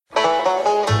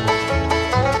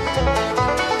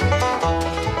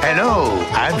Hello,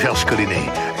 I'm Georges Collinet,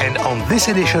 and on this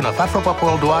edition of Afropop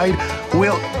Worldwide,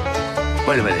 we'll...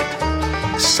 Wait a minute.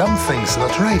 Something's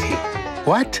not right here.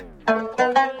 What?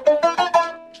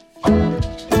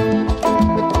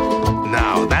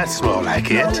 Now that's more like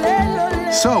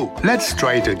it. So, let's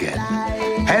try it again.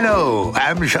 Hello,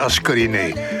 I'm Georges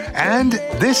Collinet, and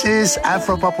this is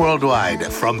Afropop Worldwide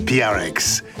from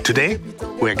PRX. Today,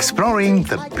 we're exploring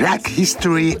the black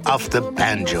history of the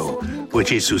banjo,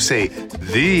 which is to say,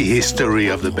 the history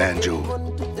of the banjo.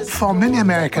 For many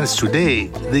Americans today,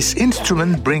 this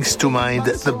instrument brings to mind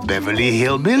the Beverly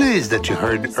Hillbillies that you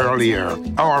heard earlier,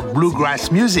 or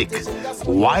bluegrass music,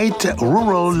 white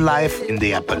rural life in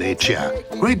the Appalachia.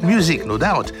 Great music, no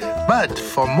doubt, but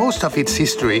for most of its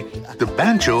history, the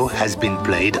banjo has been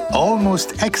played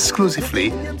almost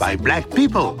exclusively by black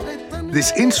people.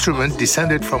 This instrument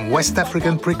descended from West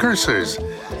African precursors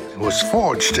and was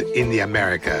forged in the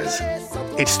Americas.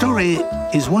 Its story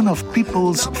is one of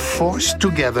peoples forced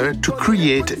together to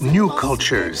create new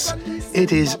cultures.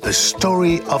 It is a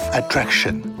story of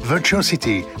attraction,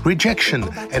 virtuosity, rejection,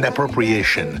 and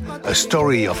appropriation. A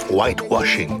story of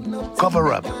whitewashing,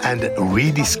 cover-up, and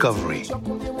rediscovery.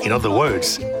 In other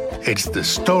words, it's the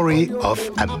story of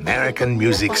American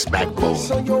music's backbone.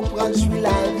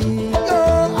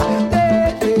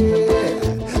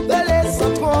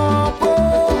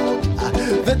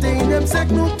 21e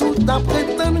siècle, nous tout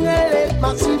apprêtons, les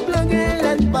maxi blancs,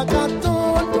 les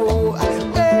bagatons,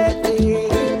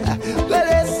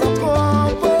 les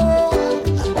sans-trompeaux.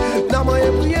 N'a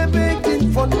moyen prier, mais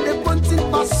qu'il faut des bonnes s'il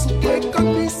passe, qui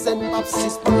comme il s'en passe, si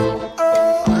c'est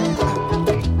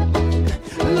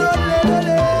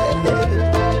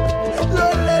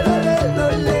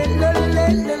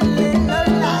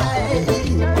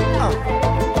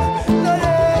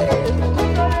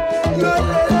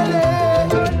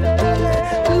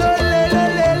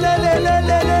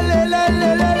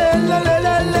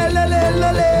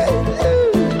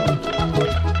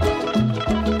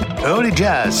Early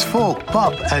jazz, folk,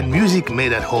 pop, and music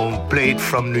made at home played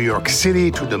from New York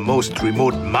City to the most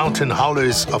remote mountain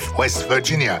hollers of West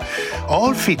Virginia,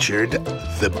 all featured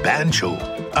the banjo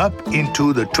up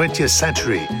into the 20th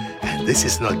century. And this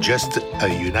is not just a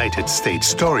United States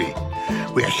story.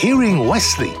 We're hearing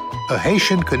Wesley, a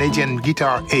Haitian-Canadian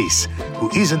guitar ace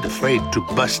who isn't afraid to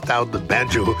bust out the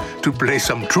banjo to play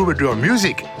some troubadour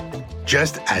music,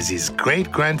 just as his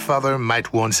great-grandfather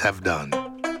might once have done.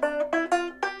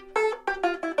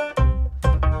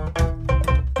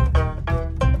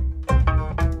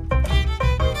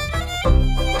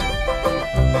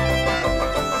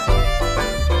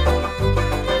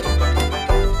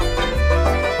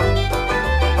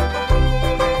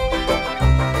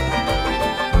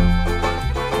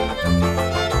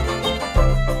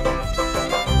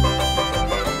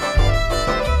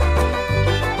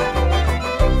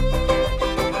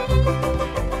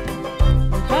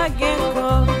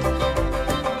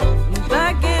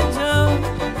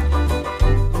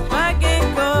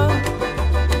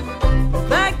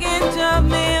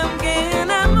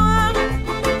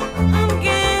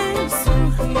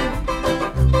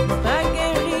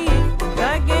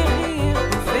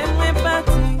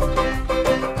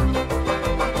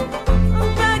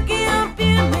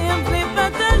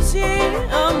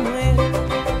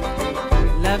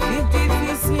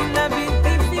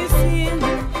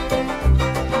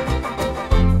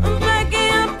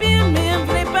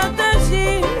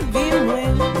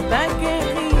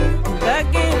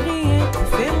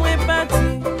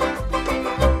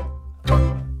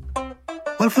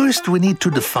 Well, first we need to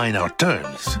define our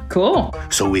terms. Cool.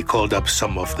 So we called up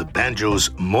some of the banjo's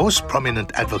most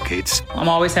prominent advocates. I'm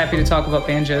always happy to talk about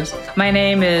banjos. My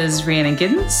name is Rhiannon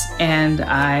Giddens, and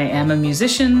I am a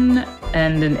musician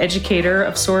and an educator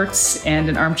of sorts and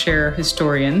an armchair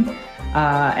historian.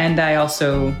 And I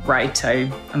also write.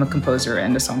 I'm a composer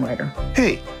and a songwriter.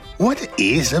 Hey, what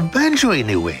is a banjo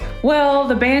anyway? Well,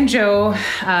 the banjo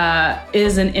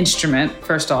is an instrument,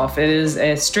 first off. It is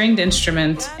a stringed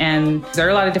instrument, and there are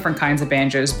a lot of different kinds of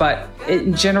banjos, but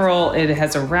in general, it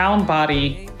has a round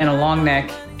body and a long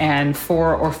neck and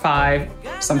 4 or 5,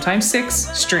 sometimes 6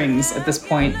 strings at this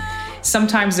point.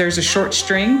 Sometimes there's a short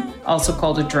string, also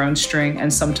called a drone string,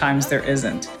 and sometimes there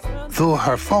isn't. Though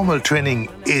her formal training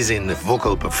is in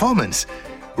vocal performance,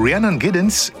 Rhiannon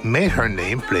Giddens made her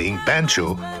name playing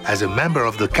banjo as a member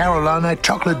of the Carolina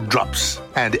Chocolate Drops,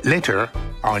 and later,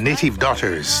 Our Native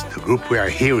Daughters, the group we are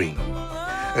hearing.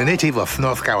 A native of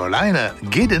North Carolina,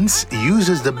 Giddens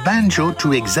uses the banjo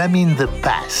to examine the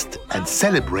past and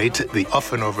celebrate the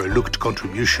often overlooked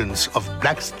contributions of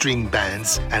black string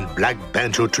bands and black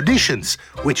banjo traditions,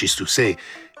 which is to say,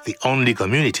 the only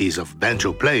communities of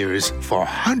banjo players for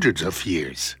hundreds of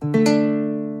years.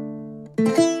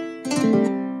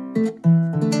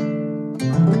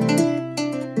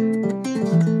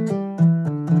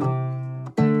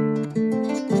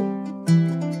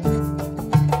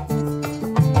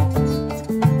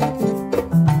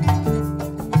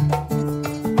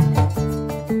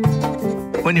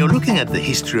 When you're looking at the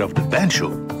history of the banjo,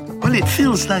 well, it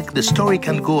feels like the story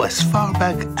can go as far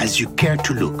back as you care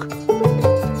to look.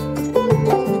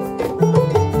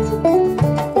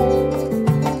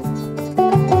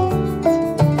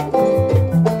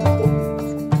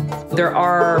 There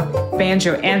are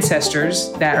banjo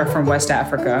ancestors that are from West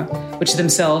Africa, which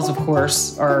themselves, of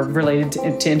course, are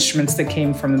related to instruments that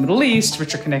came from the Middle East,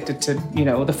 which are connected to,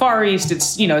 the Far East.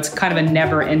 It's kind of a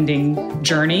never-ending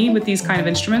journey with these kind of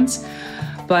instruments.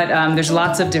 But there's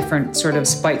lots of different sort of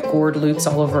spike gourd lutes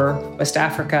all over West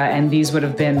Africa, and these would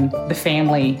have been the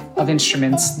family of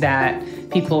instruments that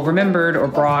people remembered or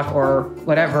brought or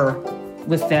whatever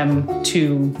with them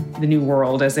to the New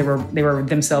World, as they were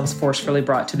themselves forcefully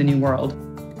brought to the New World.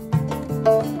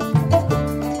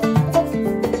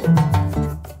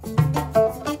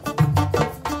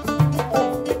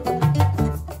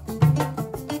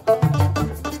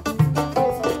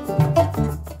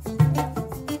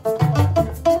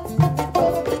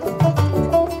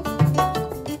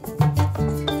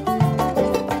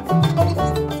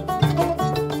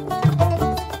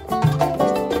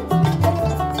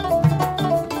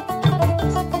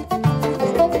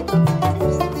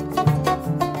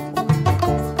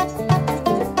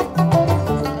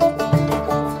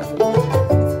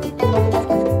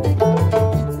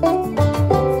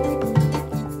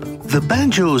 The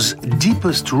banjo's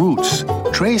deepest roots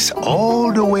trace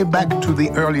all the way back to the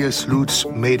earliest lutes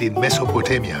made in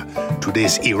Mesopotamia,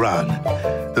 today's Iran.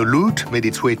 The lute made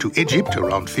its way to Egypt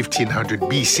around 1500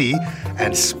 BC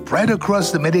and spread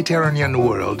across the Mediterranean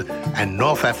world and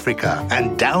North Africa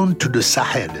and down to the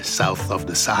Sahel, south of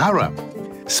the Sahara.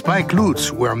 Spike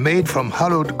lutes were made from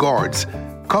hollowed gourds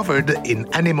covered in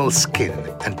animal skin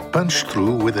and punched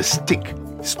through with a stick.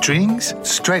 Strings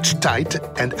stretched tight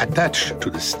and attached to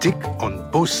the stick on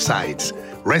both sides,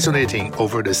 resonating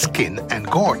over the skin and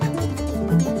gourd.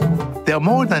 There are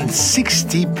more than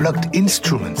 60 plucked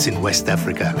instruments in West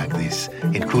Africa like this,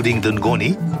 including the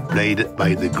ngoni, played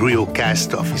by the griot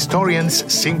caste of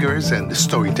historians, singers, and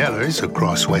storytellers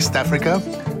across West Africa,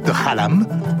 the khalam,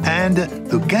 and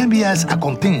the Gambia's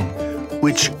akonting,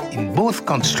 which, in both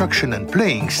construction and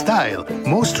playing style,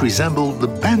 most resemble the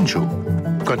banjo.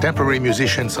 Contemporary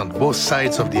musicians on both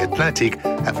sides of the Atlantic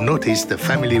have noticed the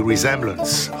family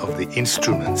resemblance of the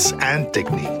instruments and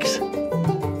techniques.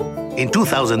 In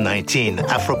 2019,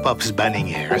 Afropop's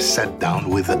Banning Eyre sat down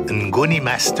with Ngoni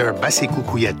master Basekou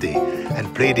Kouyaté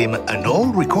and played him an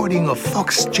old recording of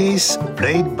Fox Chase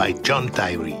played by John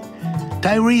Tyree.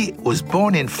 Tyree was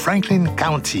born in Franklin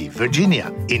County, Virginia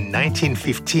in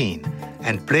 1915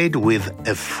 and played with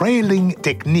a frailing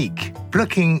technique,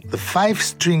 plucking the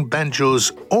 5-string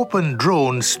banjo's open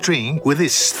drone string with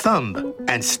his thumb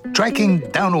and striking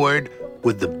downward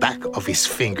with the back of his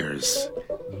fingers.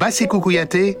 Basekou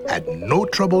Kouyaté had no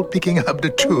trouble picking up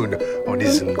the tune on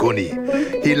his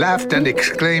ngoni. He laughed and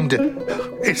exclaimed,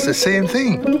 "It's the same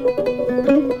thing."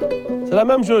 C'est la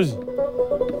même chose.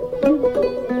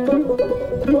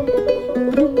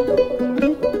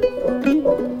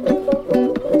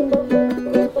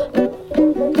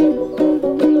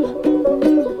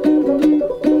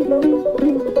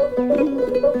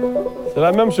 C'est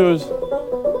la même chose.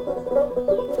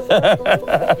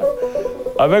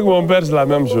 Avec mon père, c'est la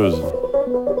même chose.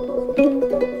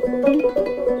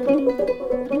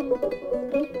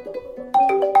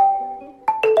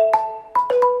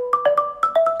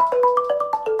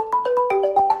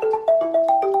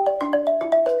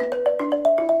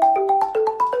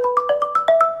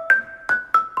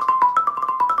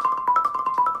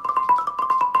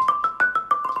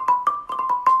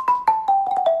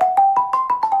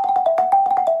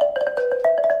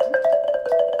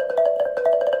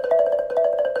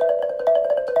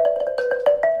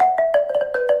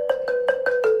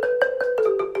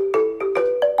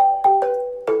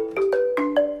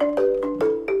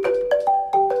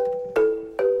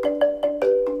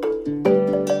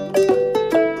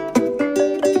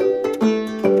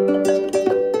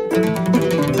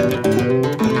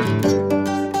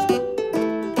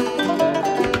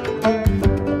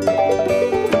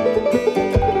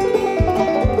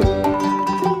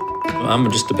 I'm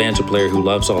just a banjo player who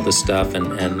loves all this stuff,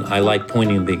 and I like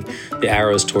pointing the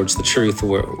arrows towards the truth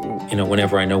where,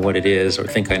 whenever I know what it is or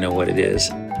think I know what it is.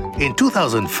 In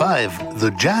 2005,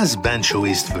 the jazz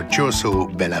banjoist virtuoso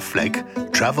Bela Fleck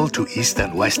traveled to East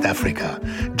and West Africa,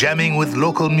 jamming with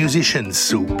local musicians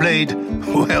who played,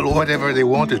 well, whatever they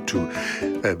wanted to,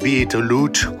 be it a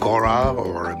lute, kora,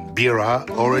 or a bira,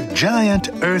 or a giant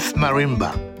earth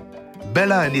marimba.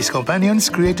 Bela and his companions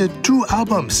created 2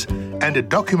 albums and a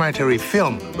documentary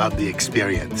film about the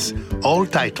experience, all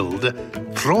titled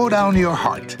Throw Down Your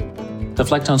Heart. The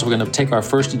Flecktones were going to take our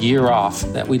first year off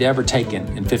that we'd ever taken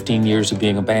in 15 years of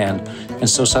being a band. And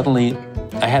so suddenly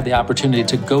I had the opportunity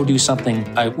to go do something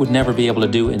I would never be able to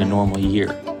do in a normal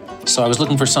year. So I was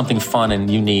looking for something fun and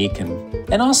unique.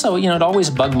 And also, it always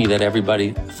bugged me that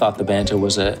everybody thought the banjo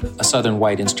was a Southern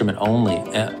white instrument only.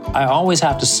 And I always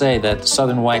have to say that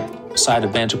Southern white side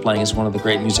of banjo playing is one of the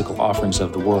great musical offerings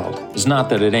of the world. It's not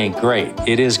that it ain't great.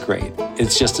 It is great.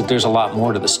 It's just that there's a lot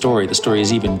more to the story. The story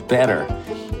is even better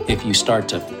if you start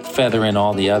to feather in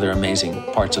all the other amazing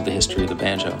parts of the history of the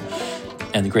banjo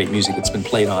and the great music that's been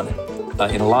played on it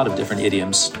in a lot of different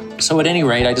idioms. So at any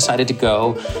rate, I decided to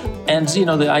go. And,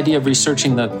 the idea of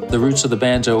researching the roots of the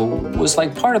banjo was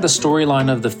like part of the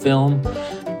storyline of the film.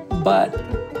 But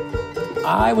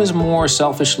I was more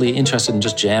selfishly interested in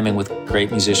just jamming with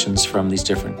great musicians from these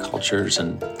different cultures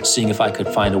and seeing if I could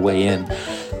find a way in.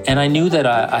 And I knew that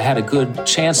I had a good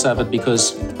chance of it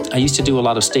because I used to do a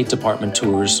lot of State Department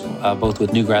tours, both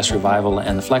with Newgrass Revival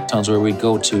and the Flecktones, where we'd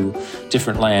go to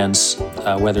different lands,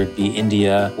 whether it be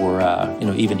India or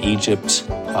even Egypt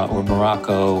or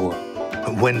Morocco.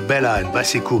 When Bela and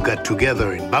Bassikou got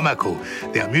together in Bamako,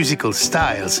 their musical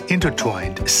styles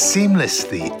intertwined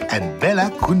seamlessly, and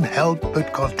Bela couldn't help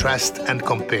but contrast and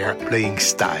compare playing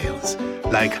styles,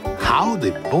 like how they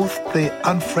both play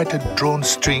unfretted drone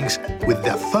strings with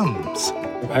their thumbs.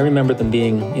 I remember them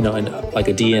being, in like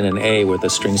a D and an A, where the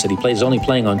strings that he plays is only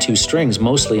playing on 2 strings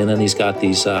mostly, and then he's got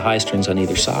these high strings on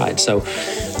either side. So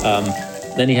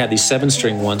then he had these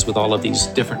 7-string ones with all of these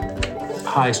different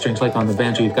high strings. Like on the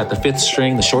banjo, you've got the 5th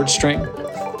string, the short string,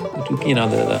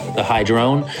 the high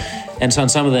drone. And so on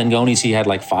some of the ngonis, he had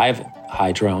like 5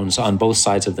 high drones on both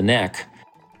sides of the neck.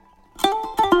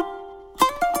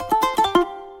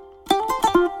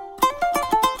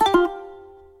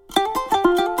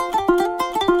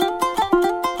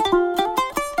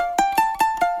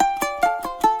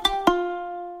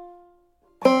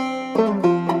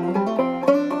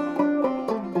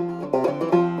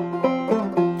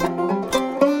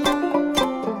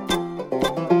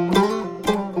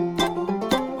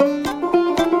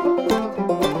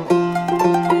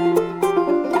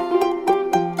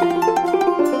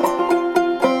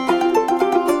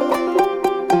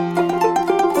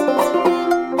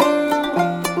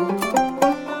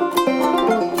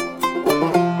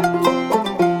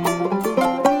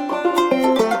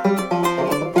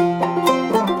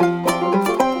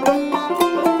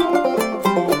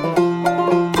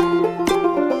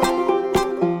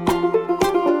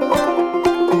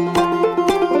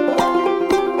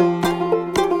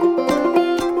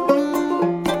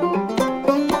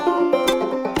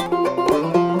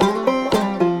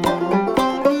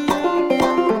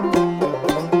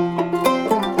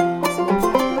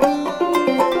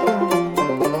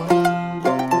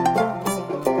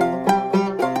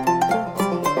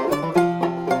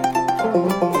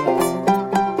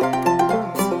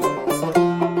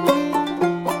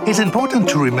 It's important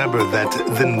to remember that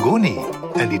the ngoni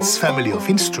and its family of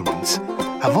instruments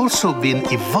have also been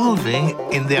evolving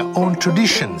in their own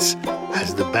traditions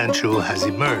as the banjo has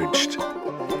emerged.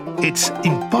 It's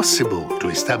impossible to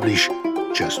establish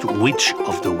just which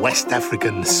of the West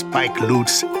African spike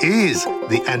lutes is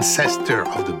the ancestor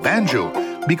of the banjo,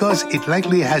 because it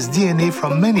likely has DNA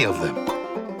from many of them.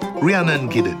 Rhiannon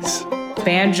Giddens.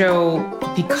 Banjo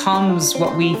becomes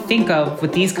what we think of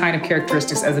with these kind of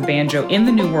characteristics as a banjo in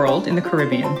the New World, in the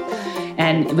Caribbean.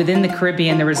 And within the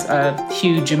Caribbean, there was a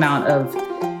huge amount of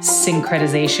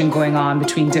syncretization going on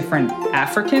between different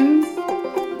African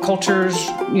cultures,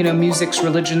 musics,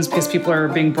 religions, because people are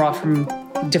being brought from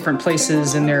different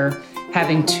places and they're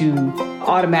having to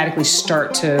automatically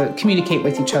start to communicate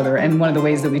with each other. And one of the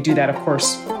ways that we do that, of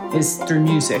course, is through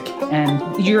music. And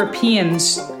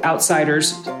Europeans,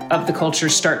 outsiders of the culture,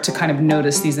 start to kind of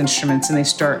notice these instruments and they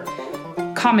start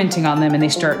commenting on them and they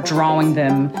start drawing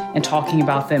them and talking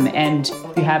about them. And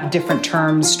you have different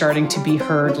terms starting to be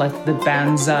heard, like the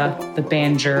banza, the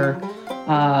banger,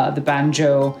 the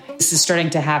banjo. This is starting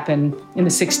to happen in the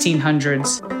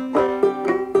 1600s.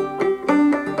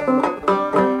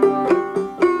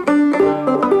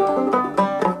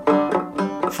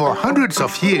 For hundreds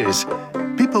of years,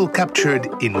 People captured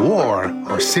in war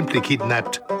or simply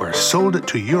kidnapped were sold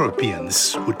to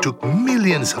Europeans who took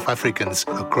millions of Africans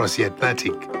across the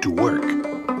Atlantic to work.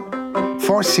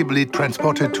 Forcibly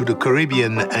transported to the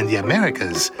Caribbean and the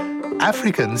Americas,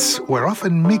 Africans were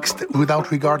often mixed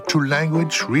without regard to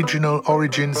language, regional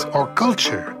origins, or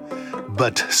culture,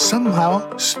 but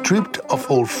somehow stripped of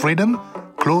all freedom,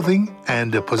 clothing,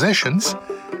 and possessions,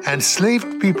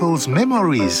 enslaved people's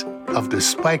memories of the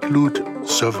spike loot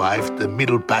survived the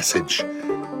Middle Passage.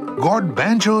 Gourd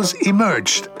banjos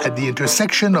emerged at the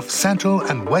intersection of Central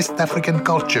and West African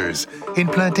cultures in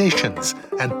plantations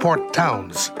and port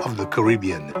towns of the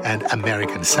Caribbean and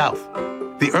American South.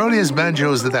 The earliest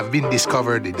banjos that have been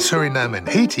discovered in Suriname and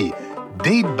Haiti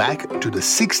date back to the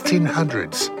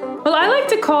 1600s. Well, I like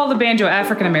to call the banjo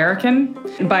African American.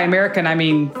 By American, I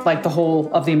mean like the whole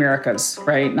of the Americas,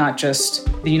 right? Not just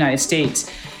the United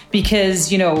States. Because,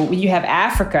 when you have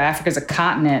Africa's a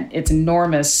continent, it's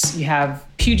enormous. You have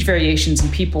huge variations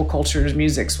in people, cultures,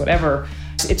 musics, whatever.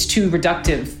 It's too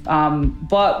reductive.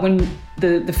 But when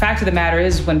the fact of the matter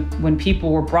is, when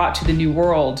people were brought to the New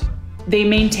World, they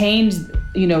maintained,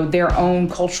 their own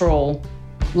cultural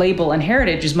label and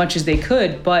heritage as much as they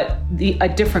could, but a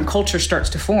different culture starts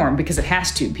to form because it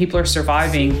has to. People are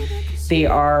surviving. They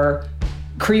are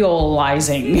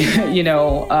creolizing,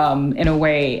 in a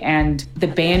way. And the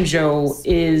banjo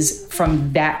is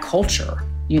from that culture,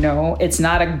 It's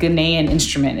not a Ghanaian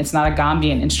instrument. It's not a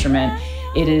Gambian instrument.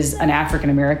 It is an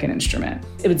African-American instrument.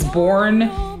 It's born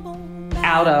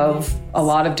out of a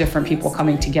lot of different people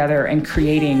coming together and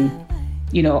creating,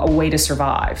 a way to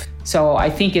survive. So I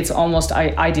think it's almost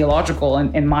ideological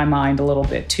in my mind a little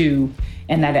bit too,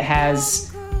 and that it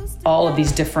has all of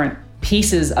these different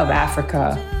pieces of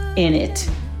Africa in it,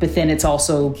 but then it's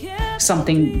also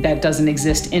something that doesn't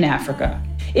exist in Africa.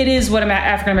 It is what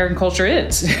African-American culture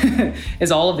is,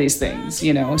 is all of these things,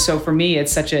 So for me,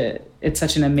 it's such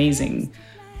an amazing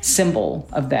symbol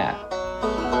of that.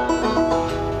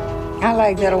 I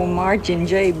like that old marching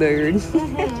jaybird.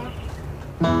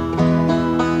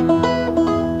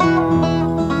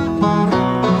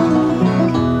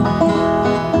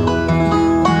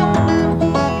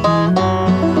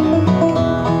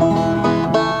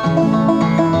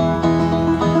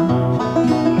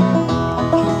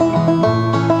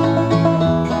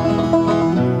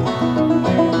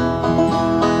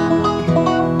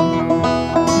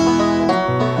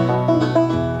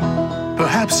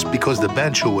 Because the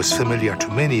banjo was familiar to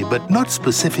many, but not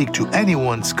specific to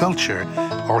anyone's culture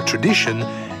or tradition,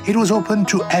 it was open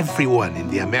to everyone in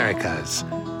the Americas.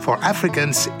 For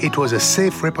Africans, it was a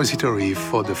safe repository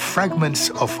for the fragments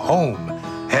of home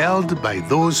held by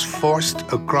those forced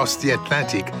across the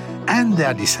Atlantic and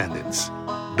their descendants.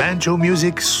 Banjo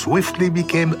music swiftly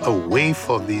became a way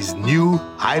for these new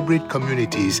hybrid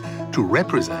communities to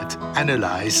represent,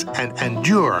 analyze, and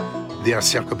endure their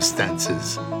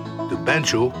circumstances. The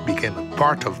banjo became a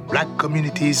part of Black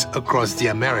communities across the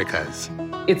Americas.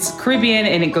 It's Caribbean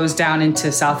and it goes down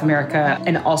into South America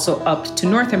and also up to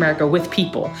North America with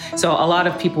people. So a lot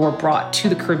of people were brought to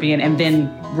the Caribbean and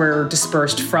then were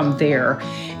dispersed from there.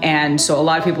 And so a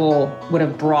lot of people would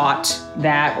have brought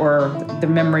that or the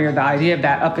memory or the idea of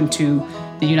that up into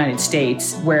the United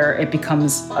States, where it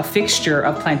becomes a fixture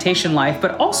of plantation life,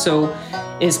 but also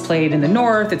is played in the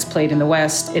North, it's played in the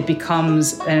West. It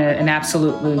becomes an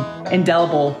absolutely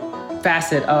indelible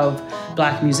facet of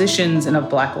Black musicians and of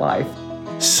Black life.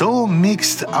 So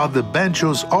mixed are the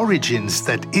banjo's origins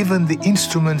that even the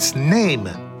instrument's name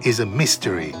is a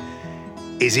mystery.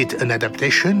 Is it an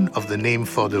adaptation of the name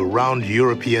for the round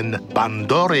European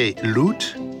bandore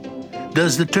lute?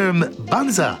 Does the term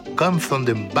banza come from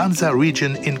the Banza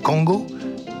region in Congo?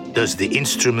 Does the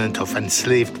instrument of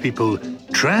enslaved people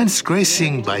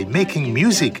transgressing by making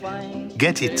music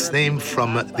get its name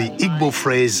from the Igbo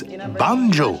phrase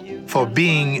banjo for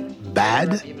being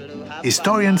bad?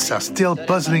 Historians are still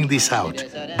puzzling this out,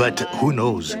 but who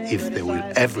knows if there will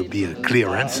ever be a clear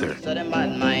answer.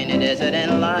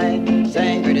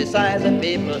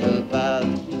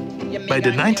 By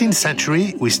the 19th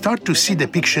century, we start to see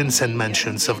depictions and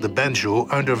mentions of the banjo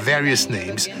under various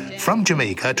names, from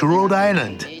Jamaica to Rhode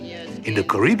Island. In the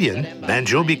Caribbean,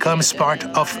 banjo becomes part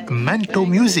of manto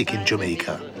music in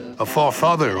Jamaica, a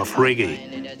forefather of reggae,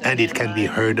 and it can be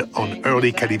heard on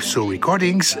early calypso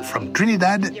recordings from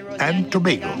Trinidad and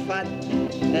Tobago.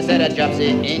 They said a dropsy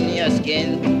in your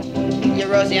skin, you're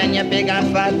rosy and you're big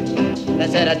and fat. They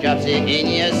said a dropsy in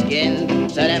your skin,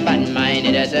 so them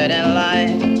bad-minded, they said them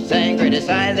lie, saying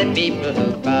criticize the people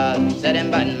who pass. Said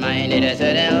them bad-minded, they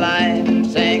said them lie,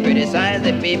 saying criticize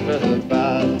the people who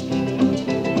pass.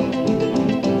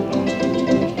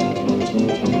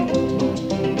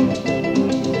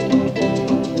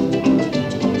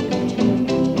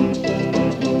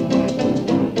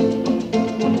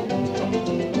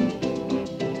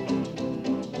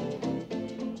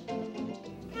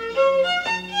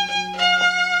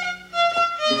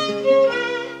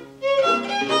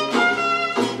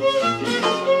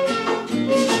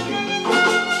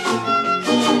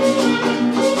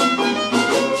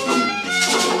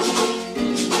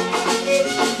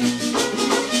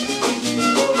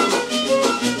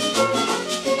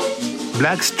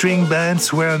 Black string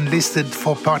bands were enlisted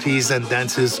for parties and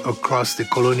dances across the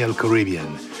colonial Caribbean.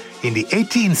 In the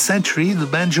 18th century, the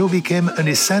banjo became an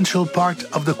essential part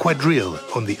of the quadrille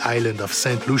on the island of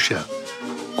St. Lucia.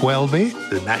 Kwelbe,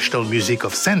 the national music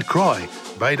of St. Croix,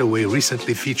 by the way,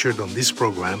 recently featured on this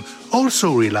program,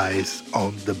 also relies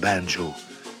on the banjo.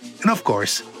 And of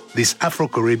course, this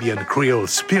Afro-Caribbean Creole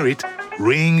spirit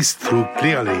rings through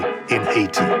clearly in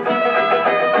Haiti.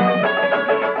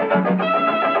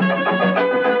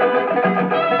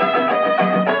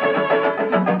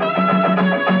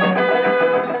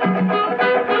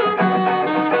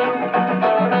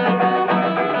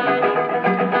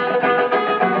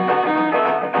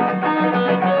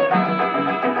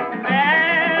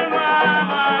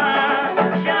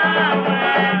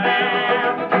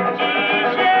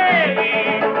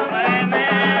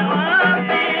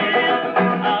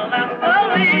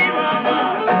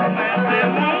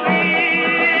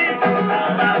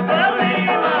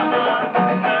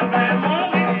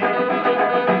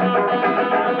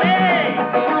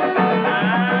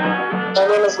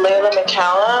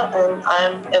 And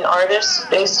I'm an artist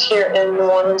based here in New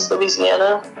Orleans,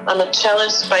 Louisiana. I'm a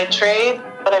cellist by trade,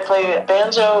 but I play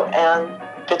banjo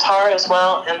and guitar as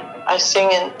well, and I sing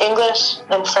in English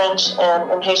and French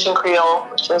and in Haitian Creole,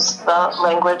 which is the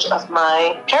language of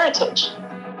my heritage.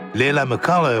 Leila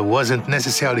McCullough wasn't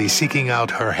necessarily seeking out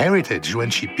her heritage when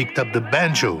she picked up the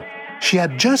banjo. She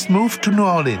had just moved to New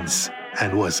Orleans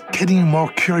and was getting more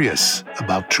curious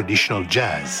about traditional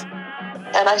jazz.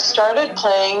 And I started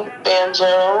playing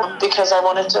banjo because I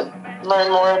wanted to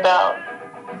learn more about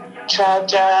trad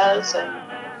jazz, and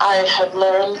I had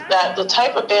learned that the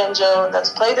type of banjo that's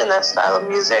played in that style of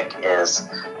music is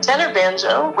tenor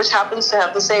banjo, which happens to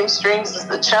have the same strings as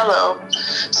the cello.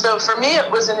 So for me, it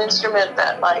was an instrument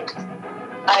that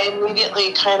I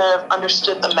immediately kind of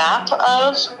understood the map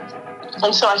of.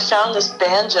 And so I found this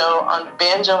banjo on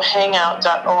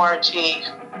banjohangout.org.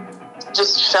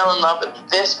 Just fell in love with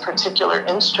this particular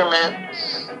instrument.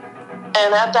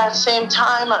 And at that same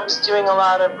time, I was doing a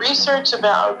lot of research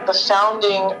about the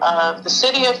founding of the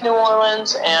city of New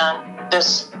Orleans and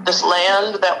this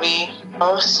land that we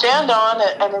stand on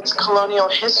and its colonial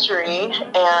history.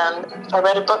 And I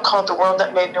read a book called The World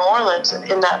That Made New Orleans.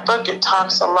 And in that book, it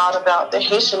talks a lot about the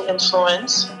Haitian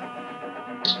influence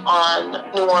on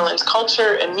New Orleans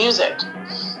culture and music.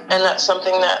 And that's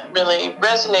something that really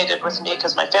resonated with me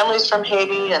because my family's from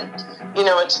Haiti, and,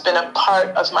 it's been a part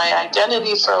of my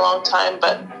identity for a long time,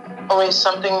 but always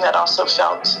something that also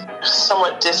felt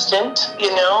somewhat distant,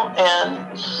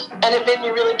 and it made me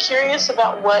really curious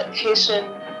about what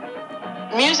Haitian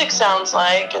music sounds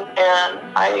like. And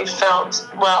I felt,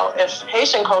 well, if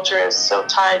Haitian culture is so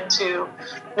tied to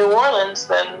New Orleans,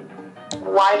 then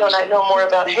why don't I know more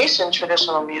about Haitian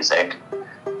traditional music?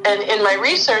 And in my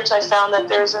research, I found that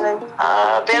there's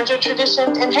a banjo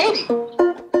tradition in Haiti.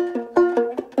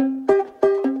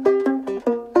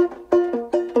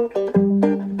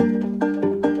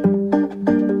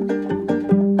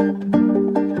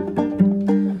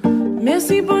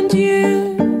 Merci bon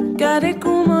Dieu, regardez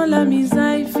comment la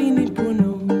misère finit pour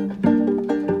nous.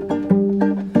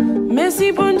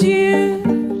 Merci bon Dieu,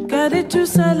 regardez tout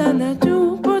ça la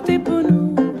nature portée pour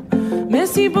nous.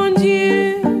 Merci bon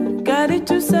Dieu. Regardez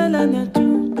tout ça, la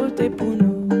nature portée pour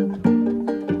nous.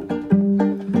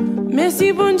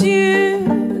 Merci bon Dieu,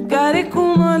 regardez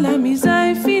comment la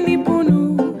misère finit pour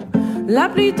nous. La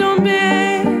pluie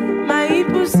tombée, maïs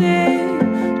poussé,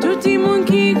 tout le monde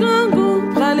qui grand goût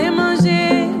pour aller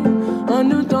manger. On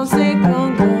nous dansait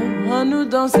congo, on nous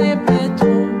dansait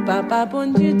pétro. Papa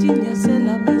bon Dieu, dis c'est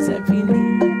la misère finie.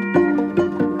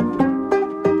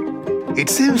 It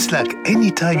seems like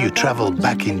any time you travel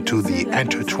back into the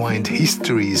intertwined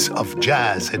histories of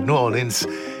jazz in New Orleans,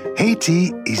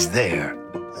 Haiti is there,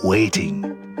 waiting.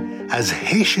 As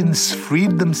Haitians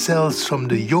freed themselves from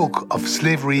the yoke of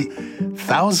slavery,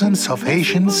 thousands of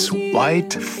Haitians,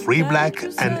 white, free black,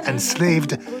 and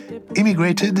enslaved,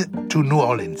 immigrated to New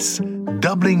Orleans,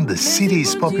 doubling the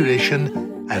city's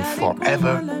population and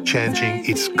forever changing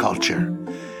its culture.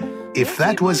 If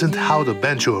that wasn't how the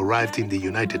banjo arrived in the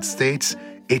United States,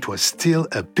 it was still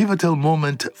a pivotal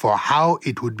moment for how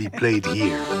it would be played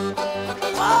here.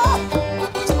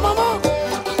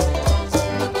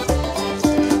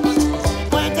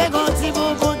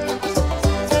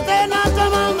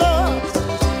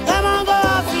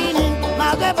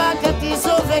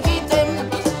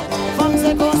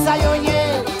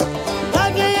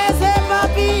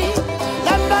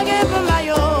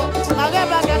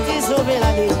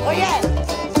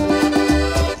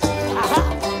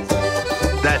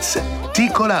 That's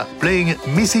T-Cola playing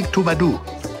Misik Toubadou.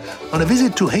 On a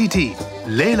visit to Haiti,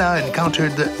 Leila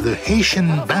encountered the Haitian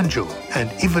banjo and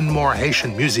even more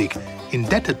Haitian music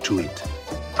indebted to it.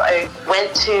 I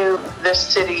went to this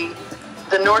city,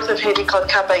 the north of Haiti, called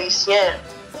Cap-Haïtien,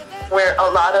 where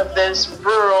a lot of this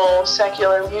rural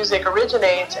secular music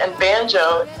originates, and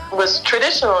banjo was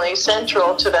traditionally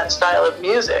central to that style of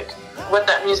music. What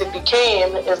that music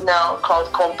became is now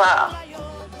called compas,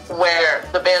 where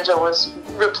the banjo was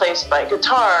replaced by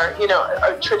guitar. You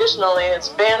know, traditionally it's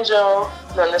banjo,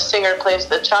 then the singer plays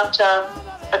the cha-cha,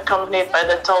 accompanied by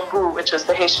the tambour, which is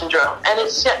the Haitian drum. And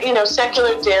it's, you know,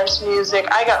 secular dance music.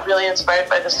 I got really inspired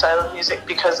by the style of music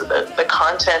because of the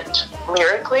content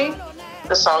lyrically.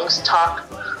 The songs talk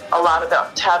a lot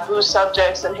about taboo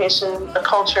subjects in Haitian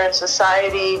culture and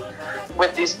society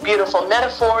with these beautiful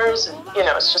metaphors. And, you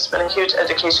know, it's just been a huge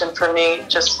education for me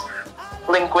just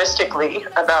linguistically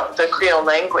about the Creole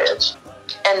language.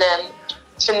 And then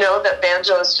to know that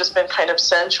banjo has just been kind of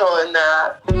central in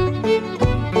that.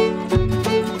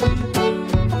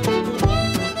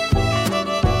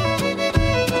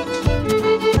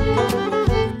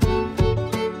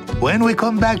 When we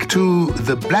come back to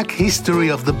the black history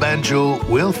of the banjo,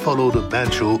 we'll follow the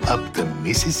banjo up the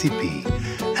Mississippi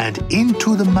and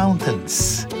into the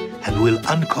mountains, and we'll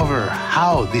uncover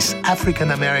how this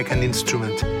African-American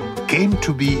instrument came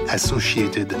to be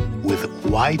associated with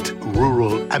white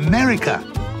rural America.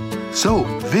 So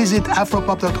visit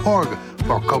afropop.org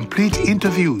for complete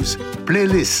interviews,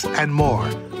 playlists, and more.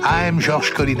 I'm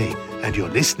Georges Collinet, and you're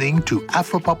listening to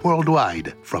Afropop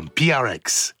Worldwide from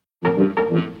PRX.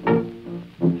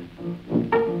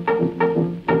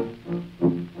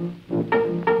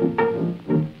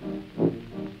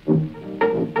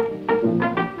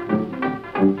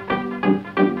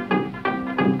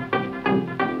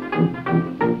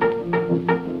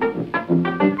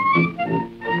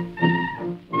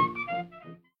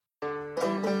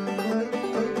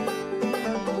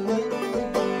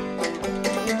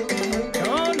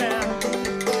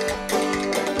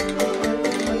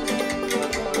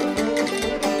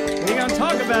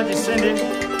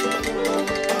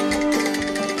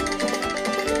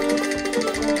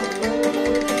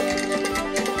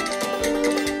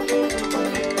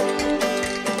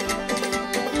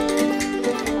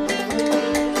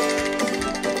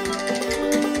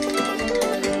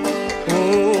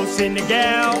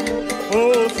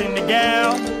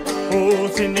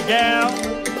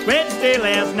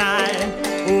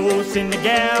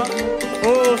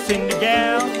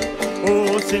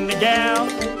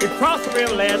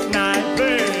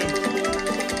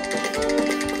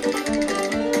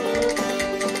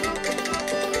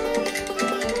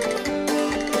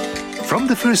 From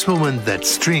the first moment that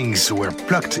strings were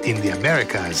plucked in the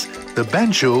Americas, the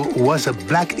banjo was a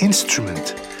black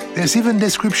instrument. There's even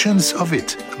descriptions of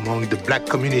it among the black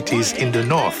communities in the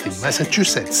North, in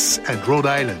Massachusetts and Rhode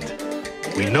Island.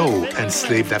 We know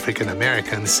enslaved African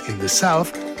Americans in the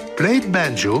South played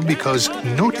banjo because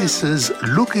notices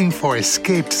looking for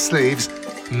escaped slaves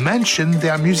mentioned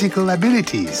their musical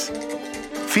abilities.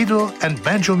 Fiddle and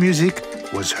banjo music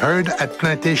was heard at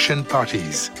plantation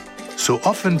parties, so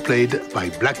often played by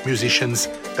black musicians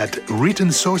that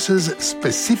written sources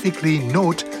specifically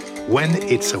note when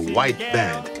it's a white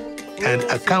band. And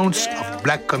accounts of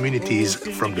black communities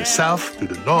from the South to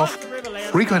the North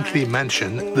frequently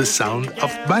mention the sound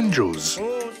of banjos.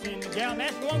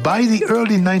 By the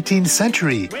early 19th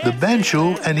century, the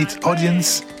banjo and its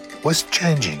audience was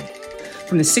changing.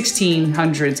 From the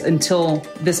 1600s until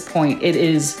this point, it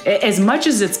is, as much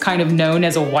as it's kind of known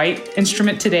as a white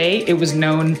instrument today, it was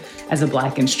known as a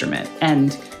black instrument,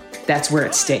 and that's where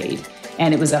it stayed.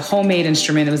 And it was a homemade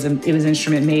instrument. It was an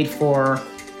instrument made for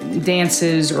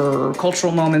dances or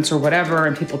cultural moments or whatever,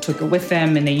 and people took it with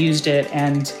them and they used it,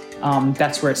 and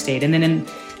that's where it stayed. And then in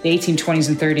the 1820s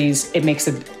and 30s, it makes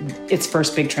its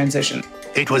first big transition.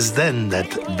 It was then that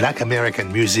Black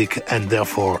American music, and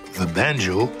therefore the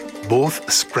banjo,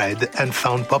 both spread and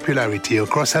found popularity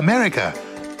across America,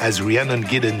 as Rhiannon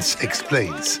Giddens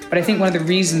explains. But I think one of the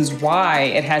reasons why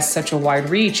it has such a wide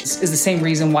reach is the same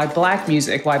reason why black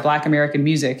music, why Black American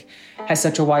music has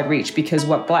such a wide reach, because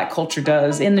what black culture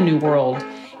does in the New World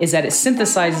is that it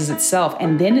synthesizes itself,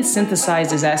 and then it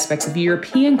synthesizes aspects of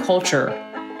European culture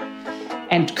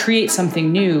and creates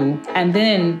something new. And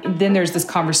then there's this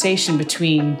conversation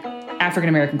between African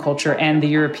American culture and the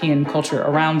European culture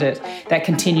around it that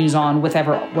continues on with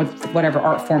whatever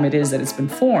art form it is that it's been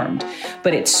formed.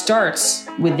 But it starts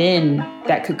within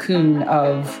that cocoon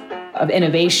of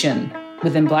innovation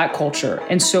within black culture.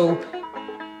 And so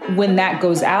when that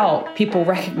goes out, people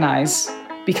recognize,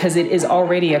 because it is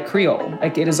already a Creole,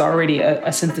 like it is already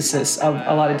a synthesis of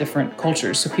a lot of different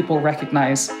cultures. So people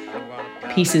recognize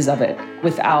pieces of it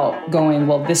without going,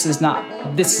 well, this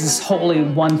is wholly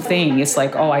one thing. It's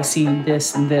like, oh, I see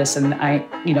this and this, and I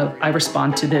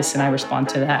respond to this and I respond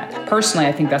to that. Personally,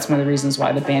 I think that's one of the reasons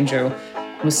why the banjo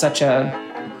was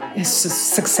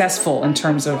successful in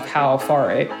terms of how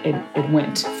far it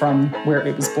went from where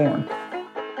it was born.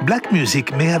 Black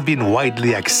music may have been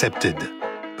widely accepted,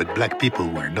 but black people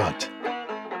were not.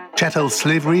 Chattel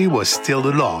slavery was still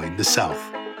the law in the South,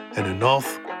 and the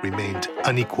North remained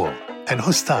unequal and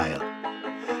hostile.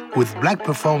 With black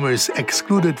performers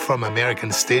excluded from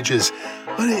American stages,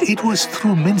 it was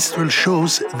through minstrel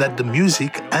shows that the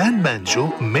music and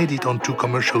banjo made it onto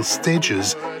commercial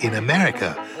stages in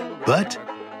America, but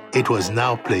it was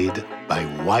now played by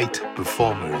white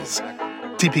performers,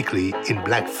 typically in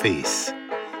blackface.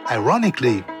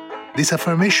 Ironically, this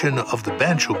affirmation of the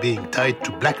banjo being tied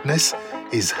to blackness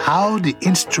is how the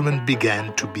instrument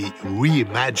began to be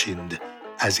reimagined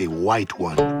as a white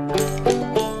one.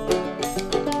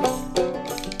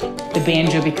 The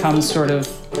banjo becomes sort of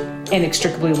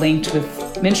inextricably linked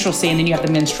with minstrelsy, and then you have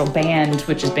the minstrel band,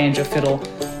 which is banjo, fiddle,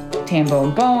 tambo,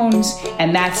 and bones,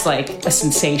 and that's like a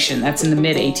sensation. That's in the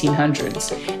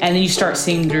mid-1800s. And then you start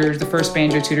seeing the first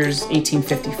banjo tutors,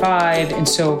 1855, and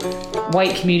so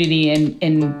white community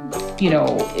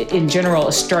in general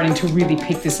is starting to really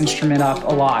pick this instrument up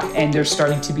a lot, and there's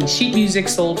starting to be sheet music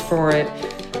sold for it,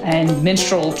 and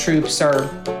minstrel troops are,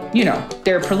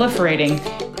 they're proliferating.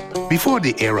 Before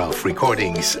the era of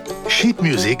recordings, sheet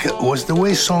music was the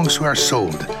way songs were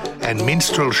sold, and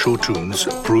minstrel show tunes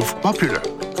proved popular.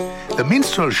 The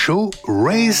minstrel show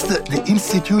raised the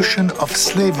institution of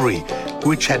slavery,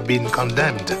 which had been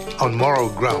condemned on moral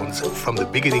grounds from the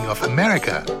beginning of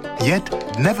America, yet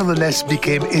nevertheless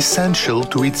became essential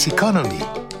to its economy.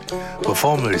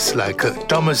 Performers like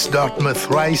Thomas Dartmouth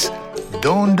Rice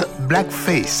donned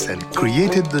blackface and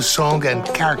created the song and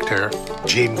character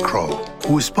Jim Crow,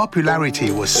 whose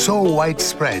popularity was so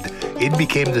widespread it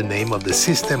became the name of the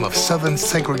system of Southern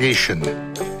segregation.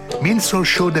 Minstrel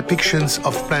show depictions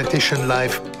of plantation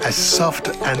life as soft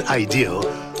and ideal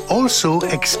also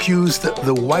excused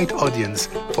the white audience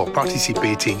for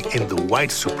participating in the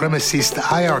white supremacist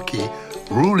hierarchy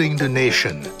ruling the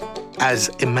nation. As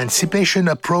emancipation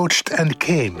approached and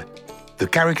came, the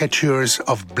caricatures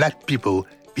of black people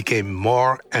became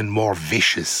more and more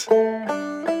vicious.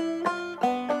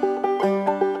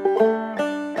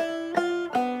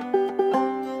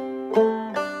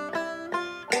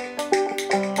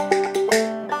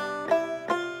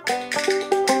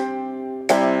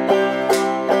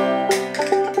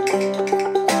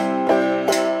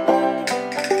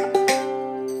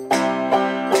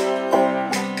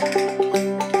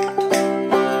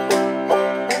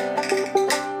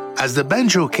 As the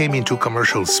banjo came into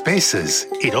commercial spaces,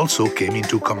 it also came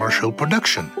into commercial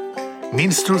production.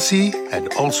 Minstrelsy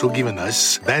had also given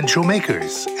us banjo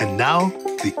makers, and now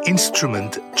the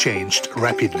instrument changed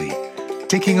rapidly,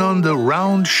 taking on the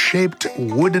round-shaped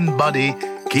wooden body,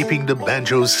 keeping the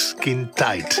banjo's skin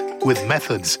tight, with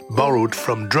methods borrowed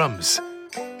from drums.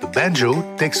 The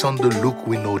banjo takes on the look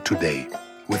we know today,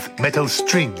 with metal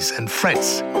strings and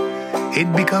frets.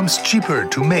 It becomes cheaper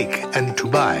to make and to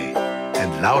buy,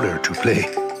 and louder to play.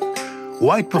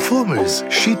 White performers,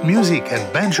 sheet music,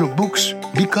 and banjo books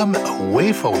become a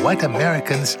way for white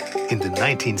Americans in the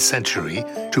 19th century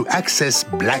to access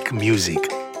black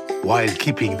music while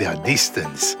keeping their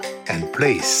distance and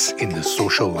place in the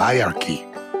social hierarchy.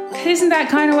 Isn't that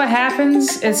kind of what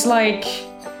happens? It's like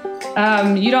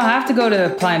you don't have to go to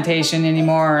the plantation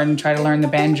anymore and try to learn the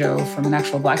banjo from an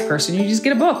actual black person. You just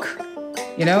get a book.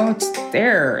 It's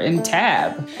there in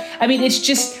tab. I mean,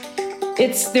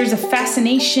 there's a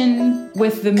fascination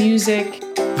with the music.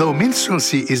 Though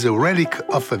minstrelsy is a relic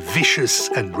of a vicious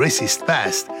and racist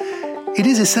past, it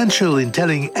is essential in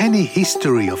telling any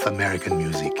history of American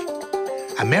music.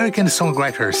 American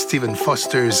songwriter Stephen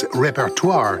Foster's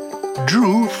repertoire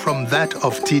drew from that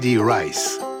of T.D.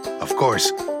 Rice. Of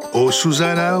course, Oh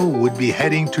Susanna would be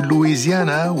heading to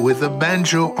Louisiana with a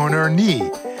banjo on her knee.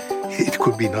 It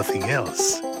could be nothing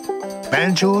else.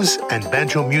 Banjos and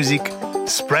banjo music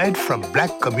spread from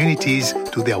black communities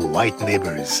to their white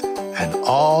neighbors and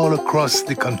all across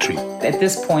the country. At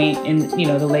this point in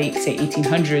the late, say,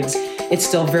 1800s, it's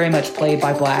still very much played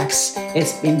by blacks.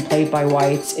 It's being played by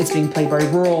whites. It's being played by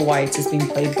rural whites. It's being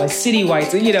played by city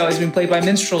whites. It's being played by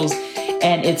minstrels.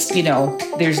 And it's,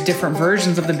 there's different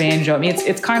versions of the banjo. I mean,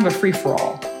 it's kind of a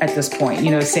free-for-all at this point,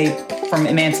 say from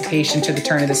emancipation to the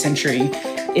turn of the century.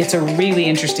 It's a really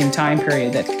interesting time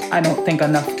period that I don't think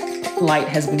enough light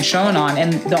has been shown on.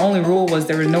 And the only rule was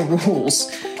there were no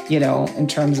rules, in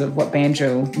terms of what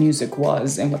banjo music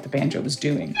was and what the banjo was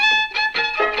doing.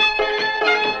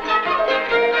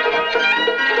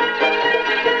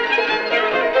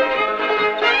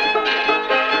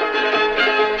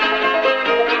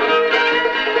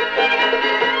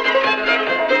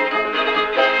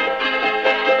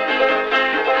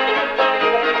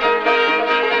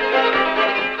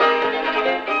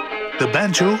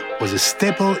 banjo was a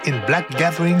staple in black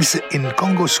gatherings in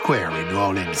Congo Square in New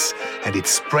Orleans, and it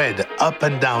spread up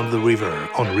and down the river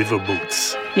on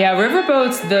riverboats. Yeah,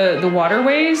 riverboats, the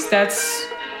waterways, that's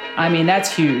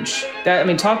huge.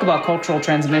 Talk about cultural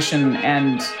transmission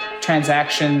and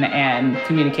transaction and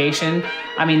communication.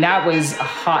 That was a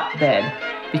hotbed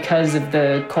because of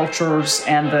the cultures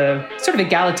and the sort of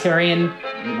egalitarian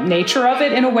nature of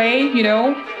it in a way,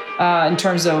 in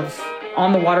terms of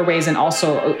on the waterways and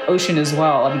also ocean as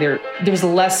well. There was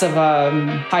less of a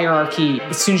hierarchy.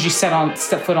 As soon as you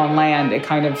step foot on land, it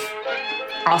kind of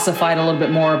ossified a little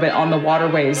bit more, but on the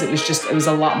waterways, it was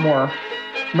a lot more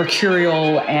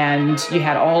mercurial, and you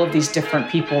had all of these different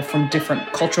people from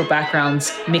different cultural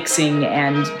backgrounds mixing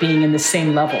and being in the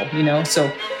same level, So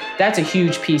that's a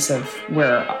huge piece of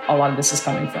where a lot of this is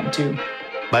coming from too.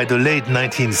 By the late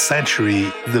 19th century,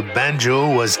 the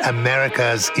banjo was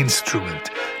America's instrument,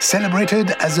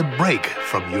 celebrated as a break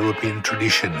from European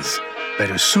traditions,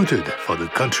 better suited for the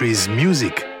country's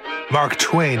music. Mark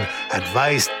Twain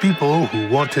advised people who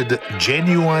wanted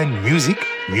genuine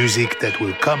music that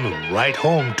will come right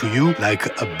home to you like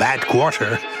a bad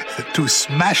quarter, to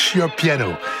smash your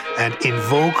piano and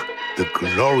invoke the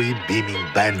glory-beaming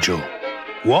banjo.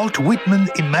 Walt Whitman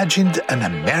imagined an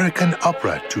American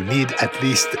opera to need at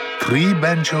least 3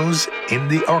 banjos in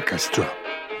the orchestra.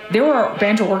 There were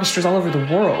banjo orchestras all over the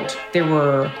world. There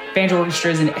were banjo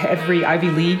orchestras in every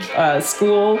Ivy League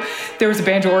school. There was a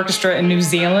banjo orchestra in New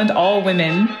Zealand, all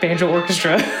women banjo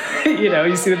orchestra.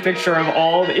 You see the picture of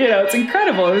all, it's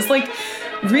incredible. It was like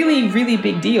really, really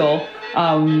big deal,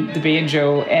 the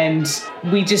banjo. And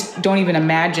we just don't even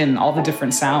imagine all the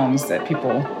different sounds that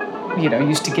people,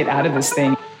 used to get out of this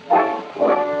thing.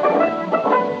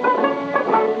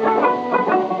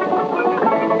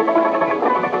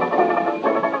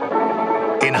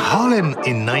 In Harlem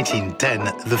in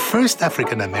 1910, the first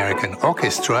African-American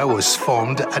orchestra was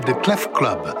formed at the Clef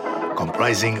Club,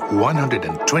 comprising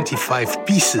 125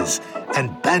 pieces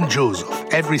and banjos of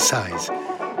every size.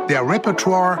 Their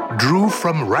repertoire drew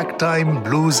from ragtime,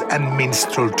 blues, and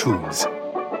minstrel tunes.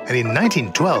 And in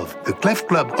 1912, the Clef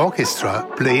Club Orchestra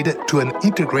played to an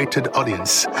integrated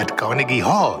audience at Carnegie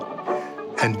Hall.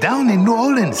 And down in New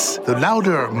Orleans, the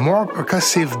louder, more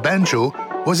percussive banjo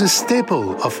was a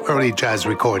staple of early jazz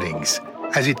recordings,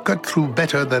 as it cut through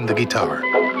better than the guitar.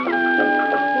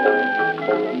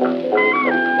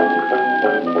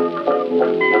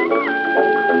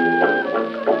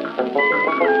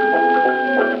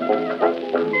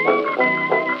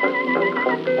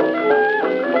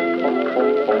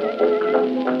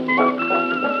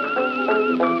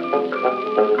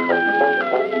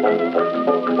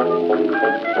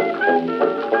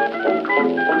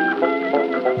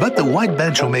 But the white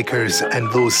banjo makers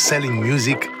and those selling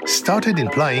music started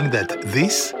implying that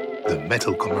this, the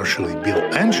metal commercially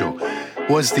built banjo,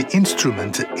 was the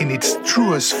instrument in its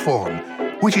truest form,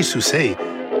 which is to say,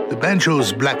 the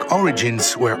banjo's black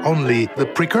origins were only the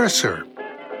precursor.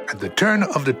 At the turn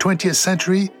of the 20th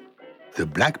century, the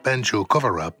black banjo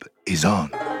cover-up is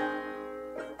on.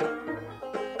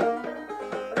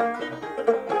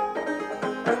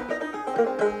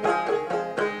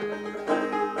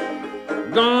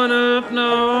 Going up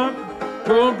north,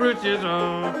 pull britches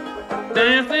off,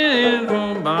 dancing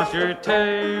on my shirt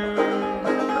tail.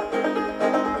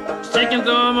 Chickens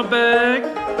on my back,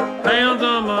 hounds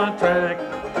on my track,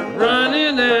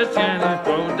 running that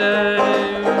Shannon day.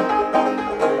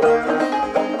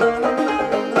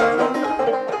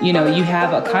 You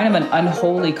have a kind of an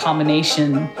unholy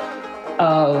combination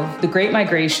of the Great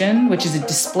Migration, which is a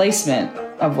displacement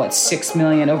of over 6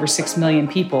 million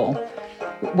people.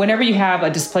 Whenever you have a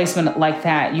displacement like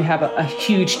that, you have a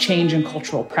huge change in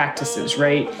cultural practices,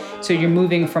 right? So you're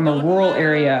moving from a rural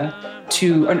area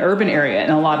to an urban area in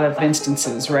a lot of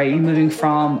instances, right? You're moving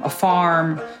from a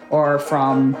farm or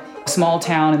from a small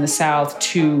town in the South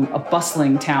to a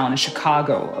bustling town in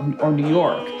Chicago or New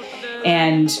York.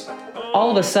 And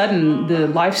all of a sudden, the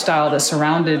lifestyle that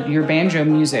surrounded your banjo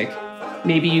music,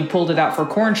 maybe you pulled it out for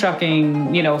corn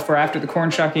shucking, for after the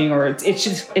corn shucking, or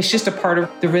it's just a part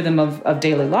of the rhythm of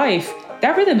daily life.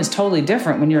 That rhythm is totally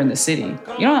different when you're in the city.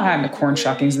 You don't have the corn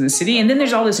shuckings in the city. And then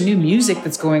there's all this new music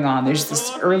that's going on. There's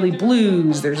this early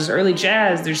blues, there's this early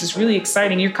jazz, there's this really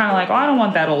exciting, you're kind of like, I don't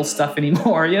want that old stuff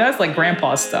anymore. That's like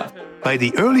grandpa's stuff. By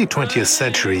the early 20th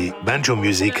century, banjo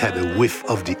music had a whiff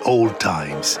of the old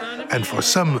times. And for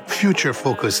some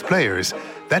future-focused players,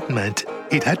 that meant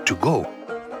it had to go.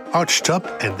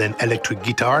 Archtop and then electric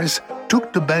guitars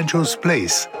took the banjo's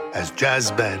place as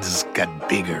jazz bands got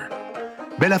bigger.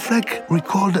 Bela Fleck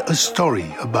recalled a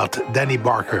story about Danny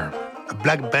Barker, a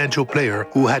black banjo player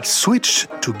who had switched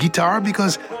to guitar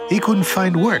because he couldn't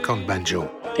find work on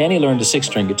banjo. Danny learned a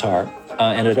 6-string guitar,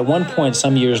 and at one point,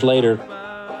 some years later,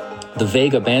 the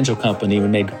Vega Banjo Company, who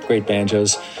made great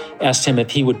banjos, asked him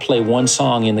if he would play one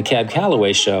song in the Cab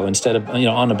Calloway show instead of,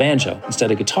 on a banjo instead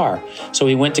of guitar. So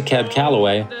he went to Cab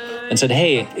Calloway and said,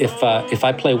 "Hey, if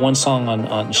I play one song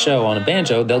on the show on a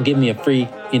banjo, they'll give me a free,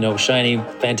 shiny,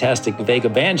 fantastic Vega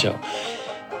banjo."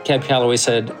 Cab Calloway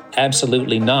said,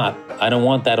 "Absolutely not. I don't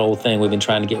want that old thing. We've been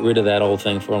trying to get rid of that old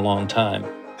thing for a long time."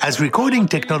 As recording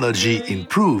technology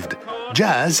improved,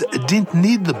 jazz didn't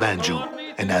need the banjo.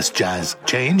 And as jazz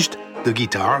changed, the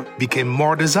guitar became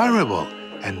more desirable,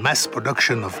 and mass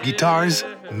production of guitars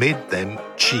made them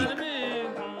cheap.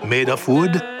 Made of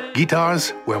wood,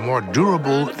 guitars were more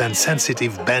durable than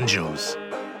sensitive banjos.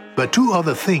 But two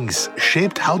other things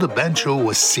shaped how the banjo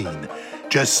was seen,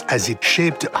 just as it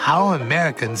shaped how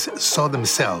Americans saw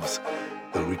themselves: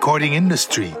 the recording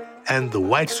industry and the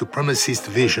white supremacist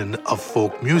vision of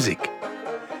folk music.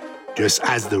 Just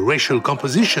as the racial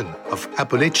composition of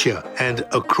Appalachia and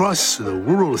across the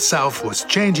rural South was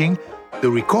changing,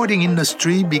 the recording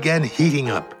industry began heating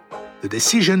up. The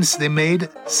decisions they made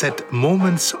set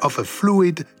moments of a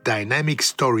fluid, dynamic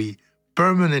story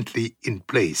permanently in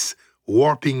place,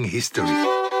 warping history.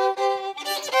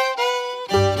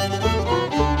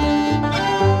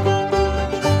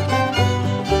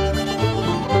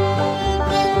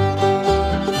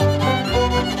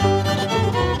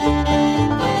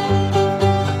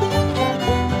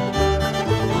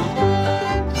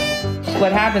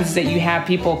 What happens is that you have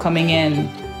people coming in,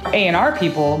 A&R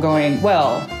people going,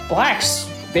 well, blacks,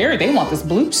 they want this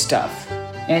blues stuff.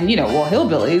 And,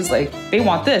 hillbillies, they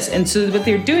want this. And so what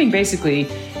they're doing basically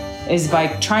is by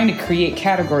trying to create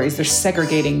categories, they're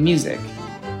segregating music.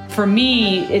 For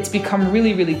me, it's become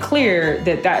really, really clear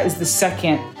that that is the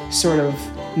second sort of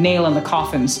nail in the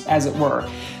coffins, as it were.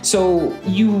 So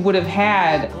you would have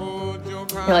had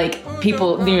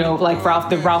people, like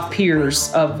Ralph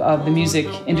Peers of the music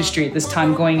industry at this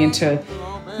time going into,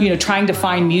 trying to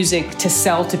find music to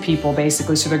sell to people,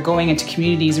 basically. So they're going into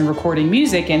communities and recording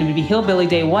music, and it would be Hillbilly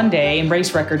Day one day and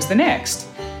Race Records the next.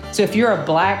 So if you're a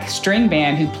black string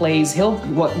band who plays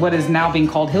what is now being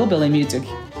called hillbilly music,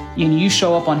 and you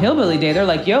show up on Hillbilly Day, they're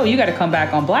like, yo, you got to come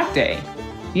back on Black Day.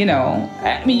 You're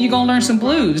going to learn some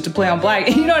blues to play on Black.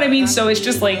 You know what I mean? So it's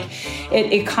just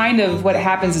it kind of, what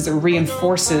happens is it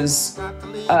reinforces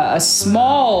a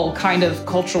small kind of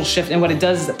cultural shift. And what it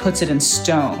does is it puts it in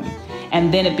stone.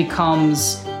 And then it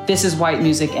becomes, this is white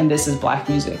music and this is black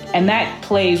music. And that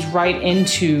plays right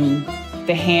into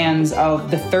the hands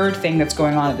of the third thing that's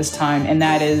going on at this time, and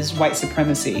that is white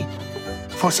supremacy.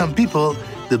 For some people,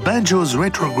 the banjo's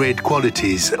retrograde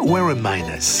qualities were a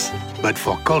minus. But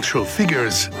for cultural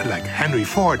figures like Henry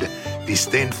Ford,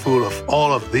 disdainful of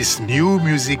all of this new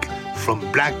music from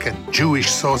black and Jewish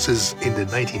sources in the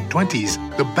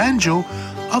 1920s, the banjo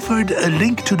offered a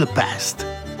link to the past.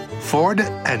 Ford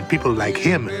and people like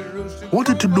him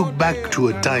wanted to look back to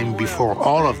a time before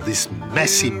all of this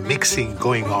messy mixing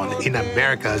going on in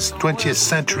America's 20th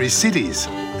century cities.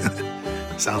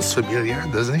 Sounds familiar,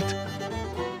 doesn't it?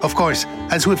 Of course,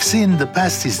 as we've seen, the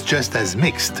past is just as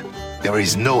mixed. There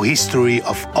is no history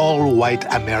of all-white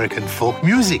American folk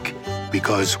music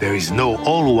because there is no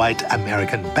all-white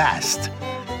American past.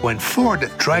 When Ford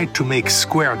tried to make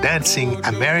square dancing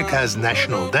America's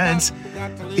national dance,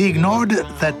 he ignored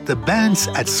that the bands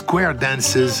at square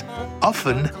dances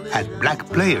often had black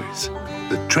players.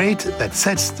 The trait that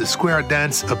sets the square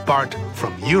dance apart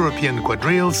from European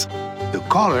quadrilles, the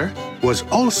color, was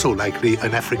also likely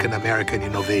an African-American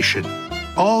innovation.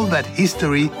 All that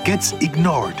history gets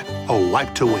ignored or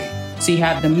wiped away. So you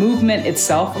have the movement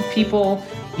itself of people,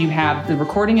 you have the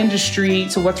recording industry,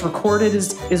 so what's recorded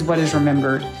is what is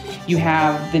remembered. You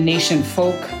have the nation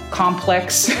folk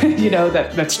complex,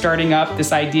 that's starting up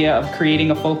this idea of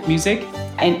creating a folk music.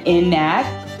 And in that,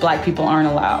 black people aren't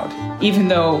allowed. Even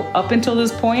though up until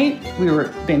this point,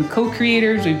 been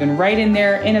co-creators, we've been right in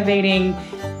there innovating,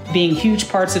 being huge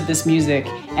parts of this music,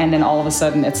 and then all of a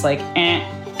sudden it's like, eh.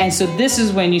 And so this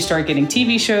is when you start getting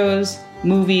TV shows,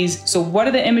 movies. So what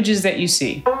are the images that you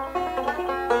see?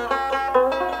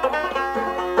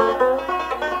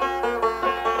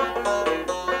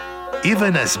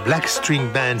 Even as black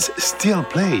string bands still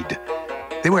played,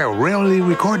 they were rarely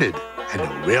recorded and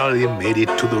rarely made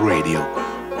it to the radio.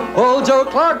 Old Joe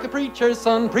Clark, the preacher's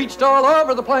son, preached all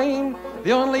over the plain.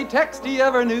 The only text he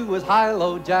ever knew was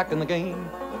high-low Jack in the game.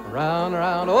 Round and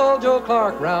round, old Joe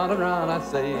Clark, round and round, I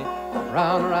say.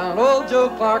 Round and round, old Joe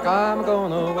Clark, I'm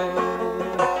going away.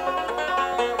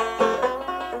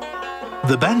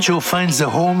 The banjo finds a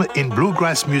home in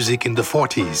bluegrass music in the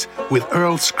 40s with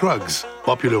Earl Scruggs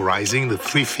popularizing the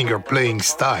three-finger playing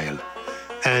style,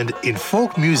 and in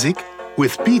folk music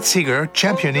with Pete Seeger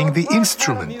championing the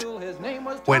instrument.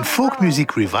 When folk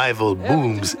music revival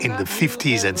booms in the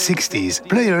 50s and 60s,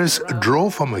 players draw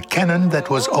from a canon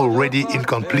that was already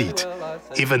incomplete,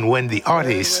 even when the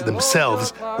artists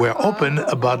themselves were open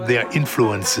about their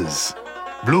influences.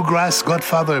 Bluegrass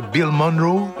godfather Bill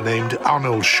Monroe named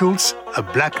Arnold Schultz, a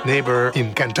black neighbor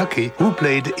in Kentucky who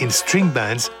played in string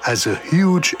bands, as a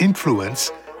huge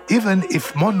influence, even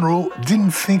if Monroe didn't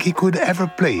think he could ever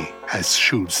play as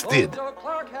Schultz did.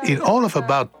 In all of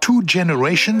about 2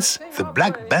 generations, the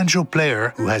black banjo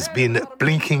player who has been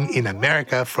blinking in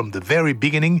America from the very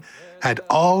beginning had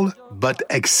all but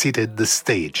exited the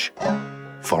stage.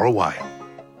 For a while.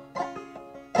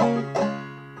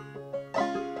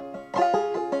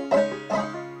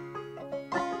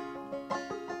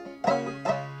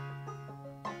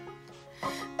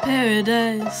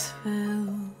 Paradise fell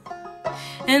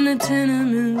and the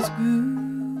tenements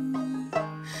grew,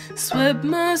 swept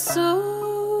my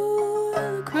soul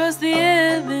across the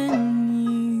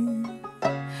avenue.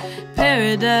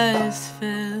 Paradise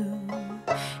fell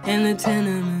and the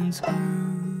tenements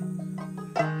grew,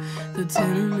 the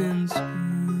tenements grew.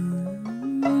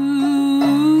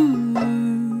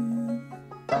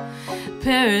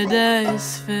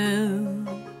 Paradise fell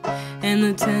and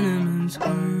the tenements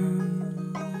grew,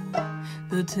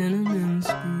 the tenements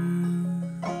grew.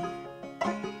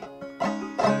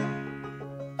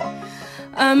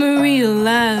 I'm a real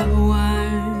live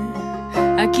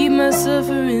wire, I keep my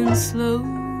suffering slow.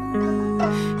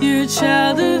 You're a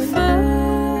child of fire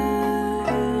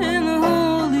and the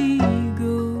Holy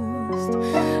Ghost,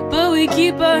 but we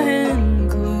keep our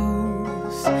hand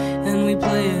close and we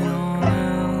play it on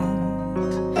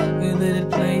out. We let it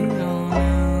play it on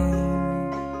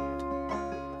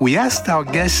out. We asked our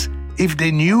guests if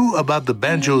they knew about the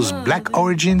banjo's black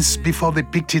origins before they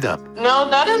picked it up. No,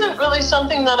 that isn't really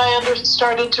something that I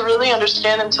started to really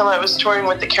understand until I was touring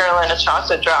with the Carolina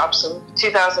Chocolate Drops in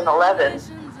 2011.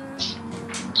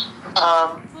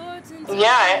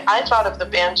 I thought of the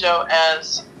banjo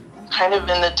as kind of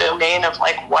in the domain of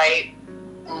like white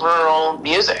rural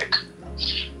music,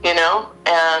 you know,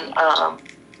 and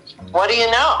what do you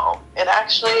know? It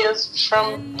actually is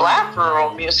from black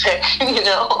rural music, you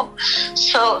know.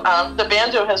 So the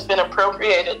banjo has been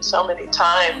appropriated so many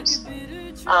times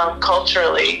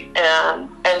culturally, and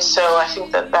so I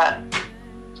think that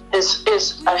is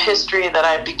a history that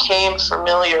I became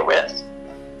familiar with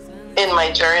in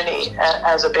my journey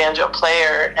as a banjo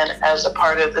player and as a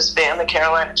part of this band, the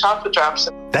Carolina Chocolate Drops.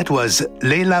 That was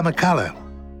Layla McCullough.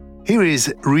 Here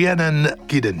is Rhiannon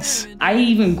Giddens. I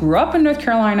even grew up in North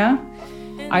Carolina.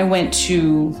 I went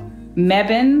to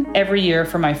Mebane every year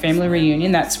for my family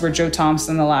reunion. That's where Joe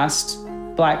Thompson, the last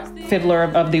black fiddler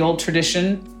of the old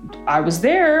tradition, I was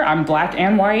there. I'm black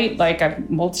and white, like a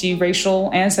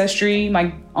multiracial ancestry.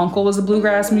 My uncle was a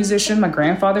bluegrass musician. My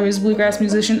grandfather was a bluegrass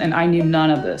musician, and I knew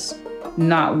none of this.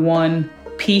 Not one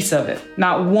piece of it.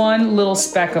 Not one little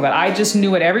speck of it. I just knew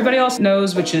what everybody else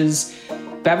knows, which is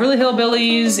Beverly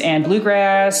Hillbillies and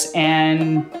bluegrass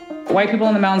and white people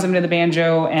in the mountains into the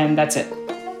banjo, and that's it.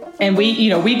 And we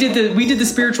did the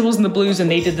spirituals and the blues, and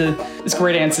they did the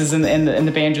square dances and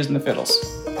the banjos and the fiddles.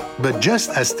 But just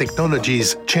as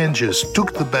technology's changes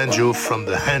took the banjo from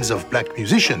the hands of black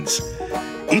musicians,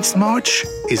 its march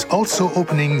is also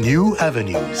opening new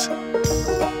avenues.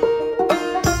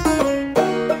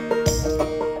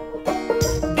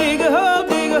 Dig a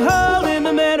hole in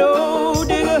the meadow,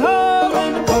 dig a hole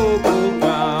in the cocoa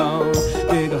ground.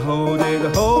 Dig a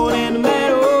hole in the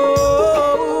meadow.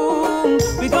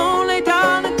 We gon' lay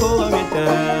down and pour it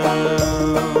down.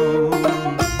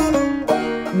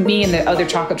 Me and the other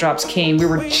Chocolate Drops came, we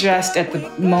were just at the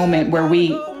moment where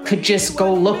we could just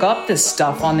go look up this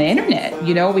stuff on the internet.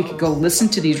 You know, we could go listen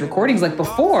to these recordings. Like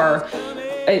before,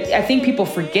 I think people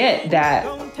forget that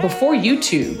before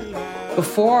YouTube,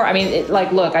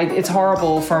 it's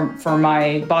horrible for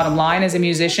my bottom line as a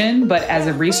musician, but as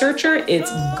a researcher,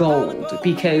 it's gold.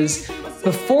 Because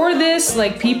before this,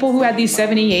 like people who had these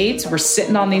 78s were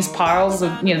sitting on these piles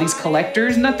of, these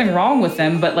collectors, nothing wrong with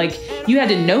them, but like you had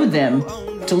to know them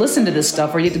to listen to this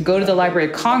stuff, or you had to go to the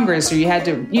Library of Congress, or you had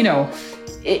to,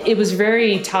 it was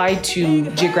very tied to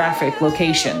geographic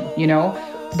location,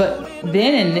 But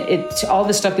then all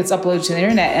this stuff gets uploaded to the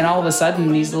internet, and all of a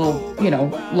sudden these little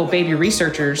baby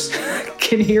researchers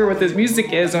can hear what this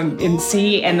music is and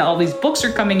see, and all these books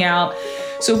are coming out.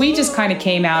 So we just kind of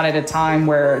came out at a time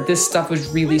where this stuff was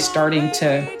really starting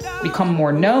to become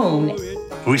more known.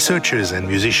 researchers and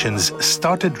musicians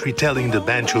started retelling the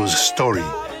banjo's story,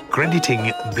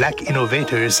 crediting Black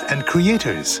innovators and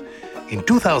creators. In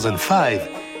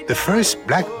 2005, the first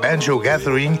Black banjo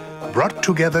gathering brought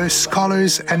together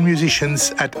scholars and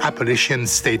musicians at Appalachian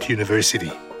State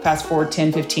University. Fast forward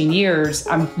 10, 15 years,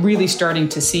 I'm really starting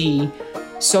to see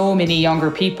so many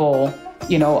younger people,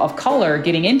 of color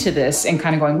getting into this and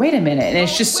kind of going, wait a minute. And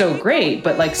it's just so great.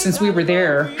 But since we were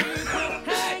there,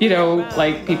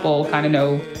 people kind of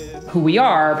know who we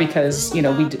are because, we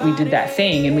did that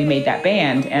thing and we made that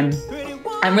band. And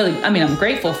I'm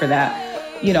grateful for that.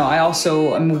 I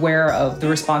also am aware of the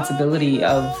responsibility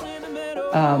of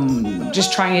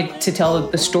just trying to tell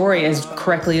the story as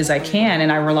correctly as I can.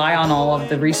 And I rely on all of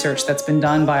the research that's been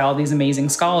done by all these amazing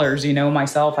scholars.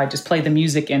 Myself, I just play the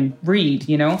music and read,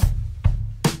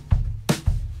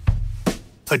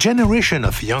 A generation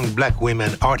of young Black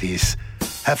women artists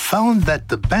have found that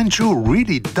the banjo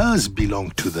really does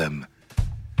belong to them.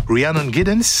 Rhiannon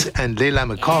Giddens and Leila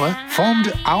McCullough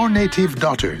formed Our Native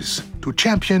Daughters to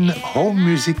champion home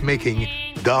music making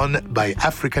done by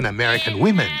African American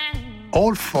women.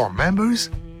 All 4 members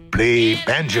play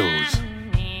banjos.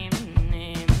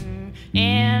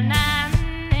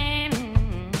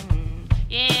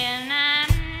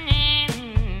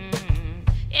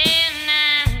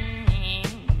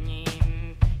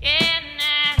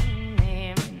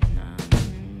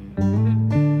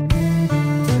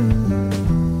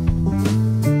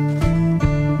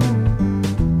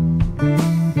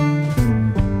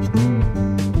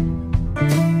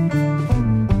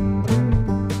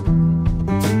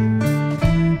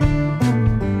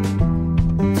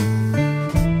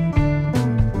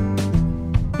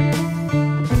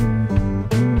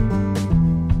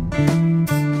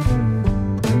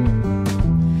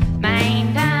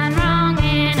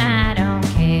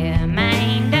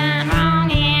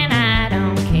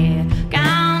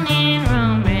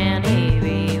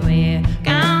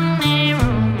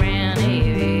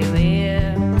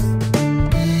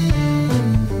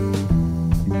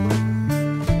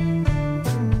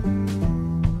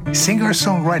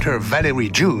 Singer-songwriter Valerie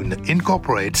June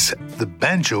incorporates the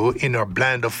banjo in her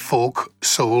blend of folk,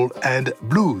 soul, and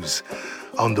blues.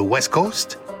 On the West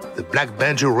Coast, the Black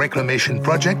Banjo Reclamation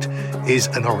Project is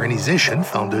an organization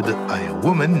founded by a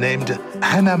woman named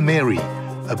Hannah Mary,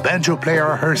 a banjo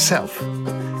player herself.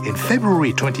 In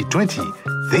February 2020,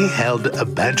 they held a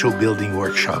banjo building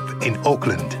workshop in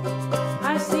Oakland.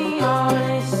 I see all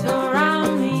this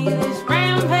around me, this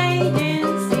rampaging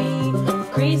sea,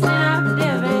 creasing up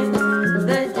divots,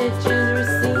 the ditches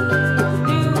recede.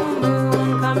 New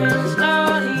moon coming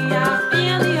slowly, I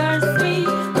feel the earth sweep,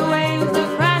 the waves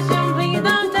are crashing, please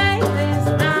don't take this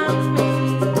on me.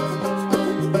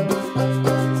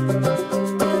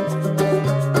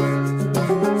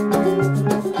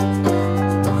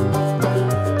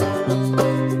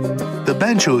 The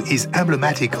banjo is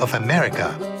emblematic of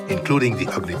America, including the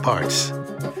ugly parts.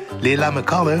 Leila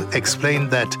McCullough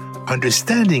explained that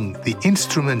understanding the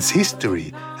instrument's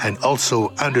history and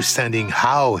also understanding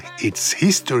how its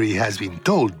history has been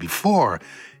told before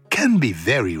can be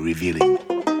very revealing.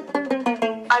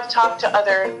 I've talked to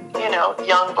other,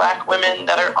 young Black women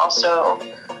that are also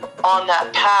on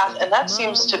that path, and that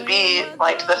seems to be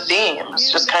like the theme.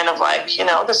 It's just kind of like,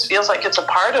 this feels like it's a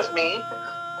part of me.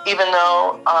 Even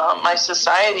though my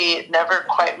society never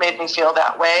quite made me feel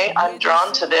that way, I'm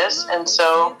drawn to this. And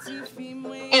so,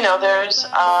 there's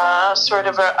sort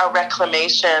of a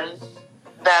reclamation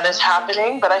that is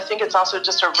happening, but I think it's also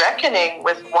just a reckoning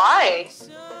with why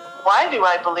do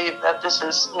I believe that this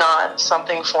is not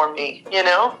something for me,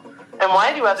 And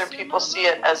why do other people see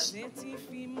it as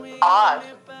odd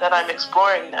that I'm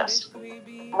exploring this?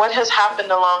 What has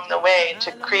happened along the way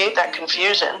to create that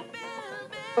confusion?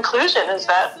 Conclusion is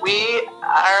that we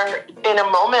are in a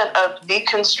moment of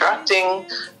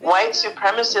deconstructing white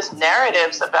supremacist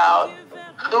narratives about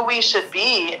who we should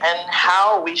be and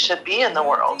how we should be in the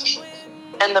world.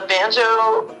 And the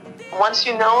banjo, once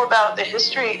you know about the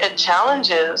history, it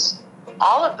challenges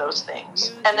all of those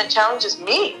things. And it challenges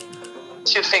me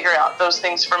to figure out those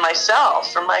things for myself,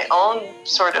 for my own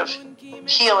sort of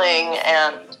healing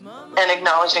and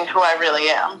acknowledging who I really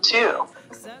am, too.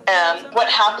 And what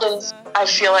happens, I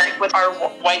feel like, with our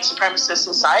white supremacist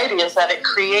society is that it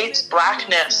creates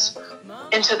Blackness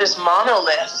into this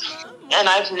monolith. And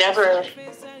I've never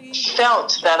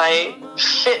felt that I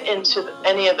fit into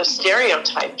any of the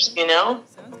stereotypes, And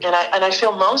I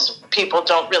feel most people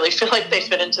don't really feel like they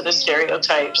fit into the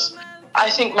stereotypes. I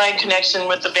think my connection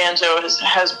with the banjo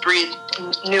has breathed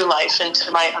new life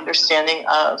into my understanding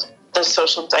of the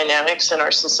social dynamics in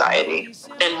our society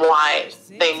and why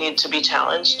they need to be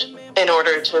challenged. in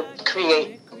order to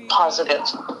create positive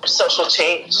social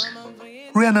change.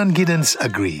 Rhiannon Giddens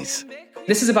agrees.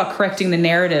 This is about correcting the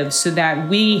narrative so that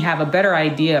we have a better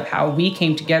idea of how we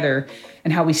came together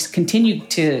and how we continue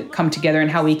to come together and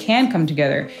how we can come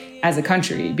together as a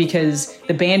country, because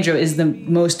the banjo is the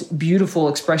most beautiful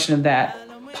expression of that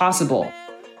possible.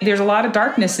 There's a lot of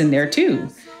darkness in there too.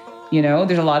 You know,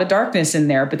 there's a lot of darkness in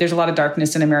there, but there's a lot of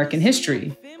darkness in American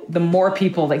history. The more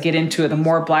people that get into it, the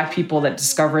more Black people that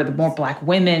discover it, the more Black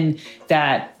women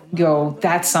that go,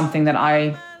 that's something that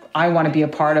I want to be a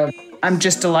part of. I'm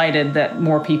just delighted that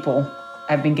more people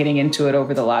have been getting into it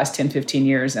over the last 10, 15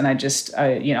 years. And I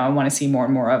want to see more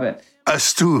and more of it.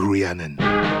 Us too, Rhiannon.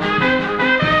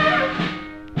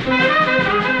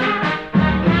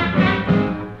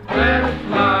 Let's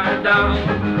fly down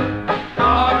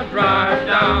or drive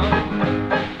down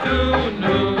to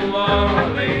New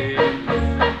Orleans.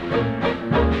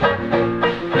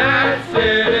 That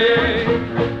city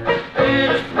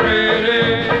is pretty,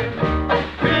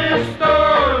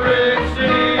 historic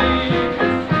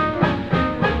scenes.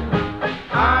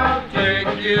 I'll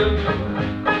take you,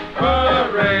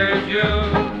 parade you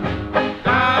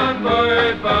down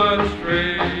Bourbon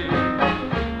Street.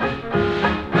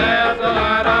 There's a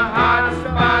lot of hot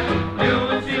spots,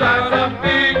 you'll see lots of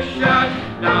big shots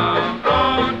down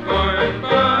on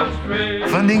Bourbon Street.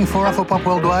 Funding for Afropop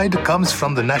Worldwide comes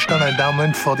from the National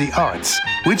Endowment for the Arts,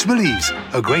 which believes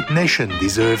a great nation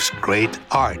deserves great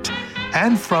art,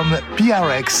 and from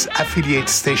PRX affiliate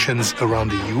stations around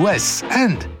the US.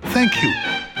 And thank you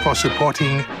for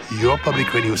supporting your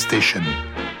public radio station.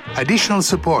 Additional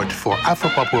support for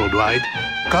Afropop Worldwide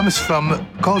comes from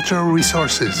Cultural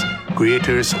Resources,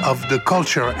 creators of the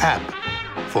Culture app,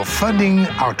 for funding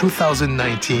our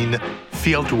 2019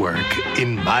 fieldwork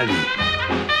in Mali.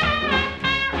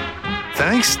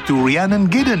 Thanks to Rhiannon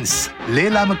Giddens,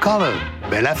 Leila McCullough,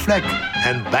 Bella Fleck,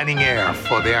 and Banning Air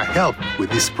for their help with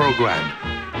this program.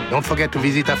 Don't forget to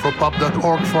visit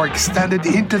afropop.org for extended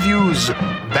interviews,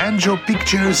 banjo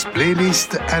pictures,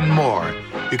 playlist, and more.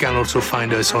 You can also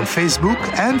find us on Facebook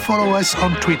and follow us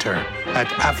on Twitter at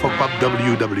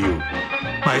AfropopWW.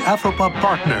 My Afropop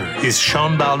partner is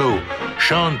Sean Barlow.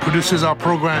 Sean produces our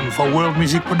program for World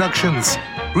Music Productions.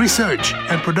 Research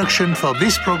and production for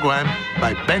this program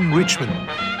by Ben Richmond.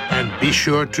 And be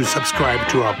sure to subscribe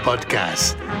to our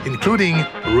podcasts, including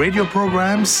radio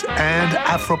programs and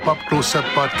Afropop Close-Up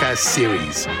podcast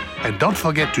series. And don't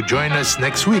forget to join us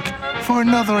next week for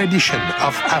another edition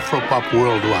of Afropop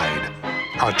Worldwide.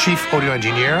 Our chief audio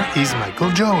engineer is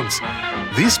Michael Jones.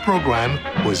 This program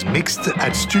was mixed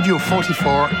at Studio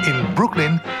 44 in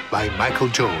Brooklyn by Michael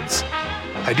Jones.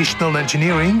 Additional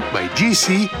engineering by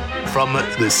GC from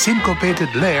the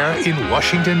Syncopated Lair in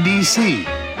Washington, D.C.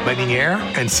 Banning Air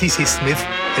and CC Smith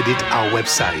edit our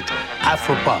website,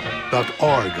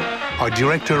 afropop.org. Our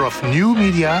director of new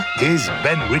media is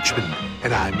Ben Richmond,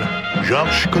 and I'm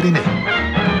Georges Collinet.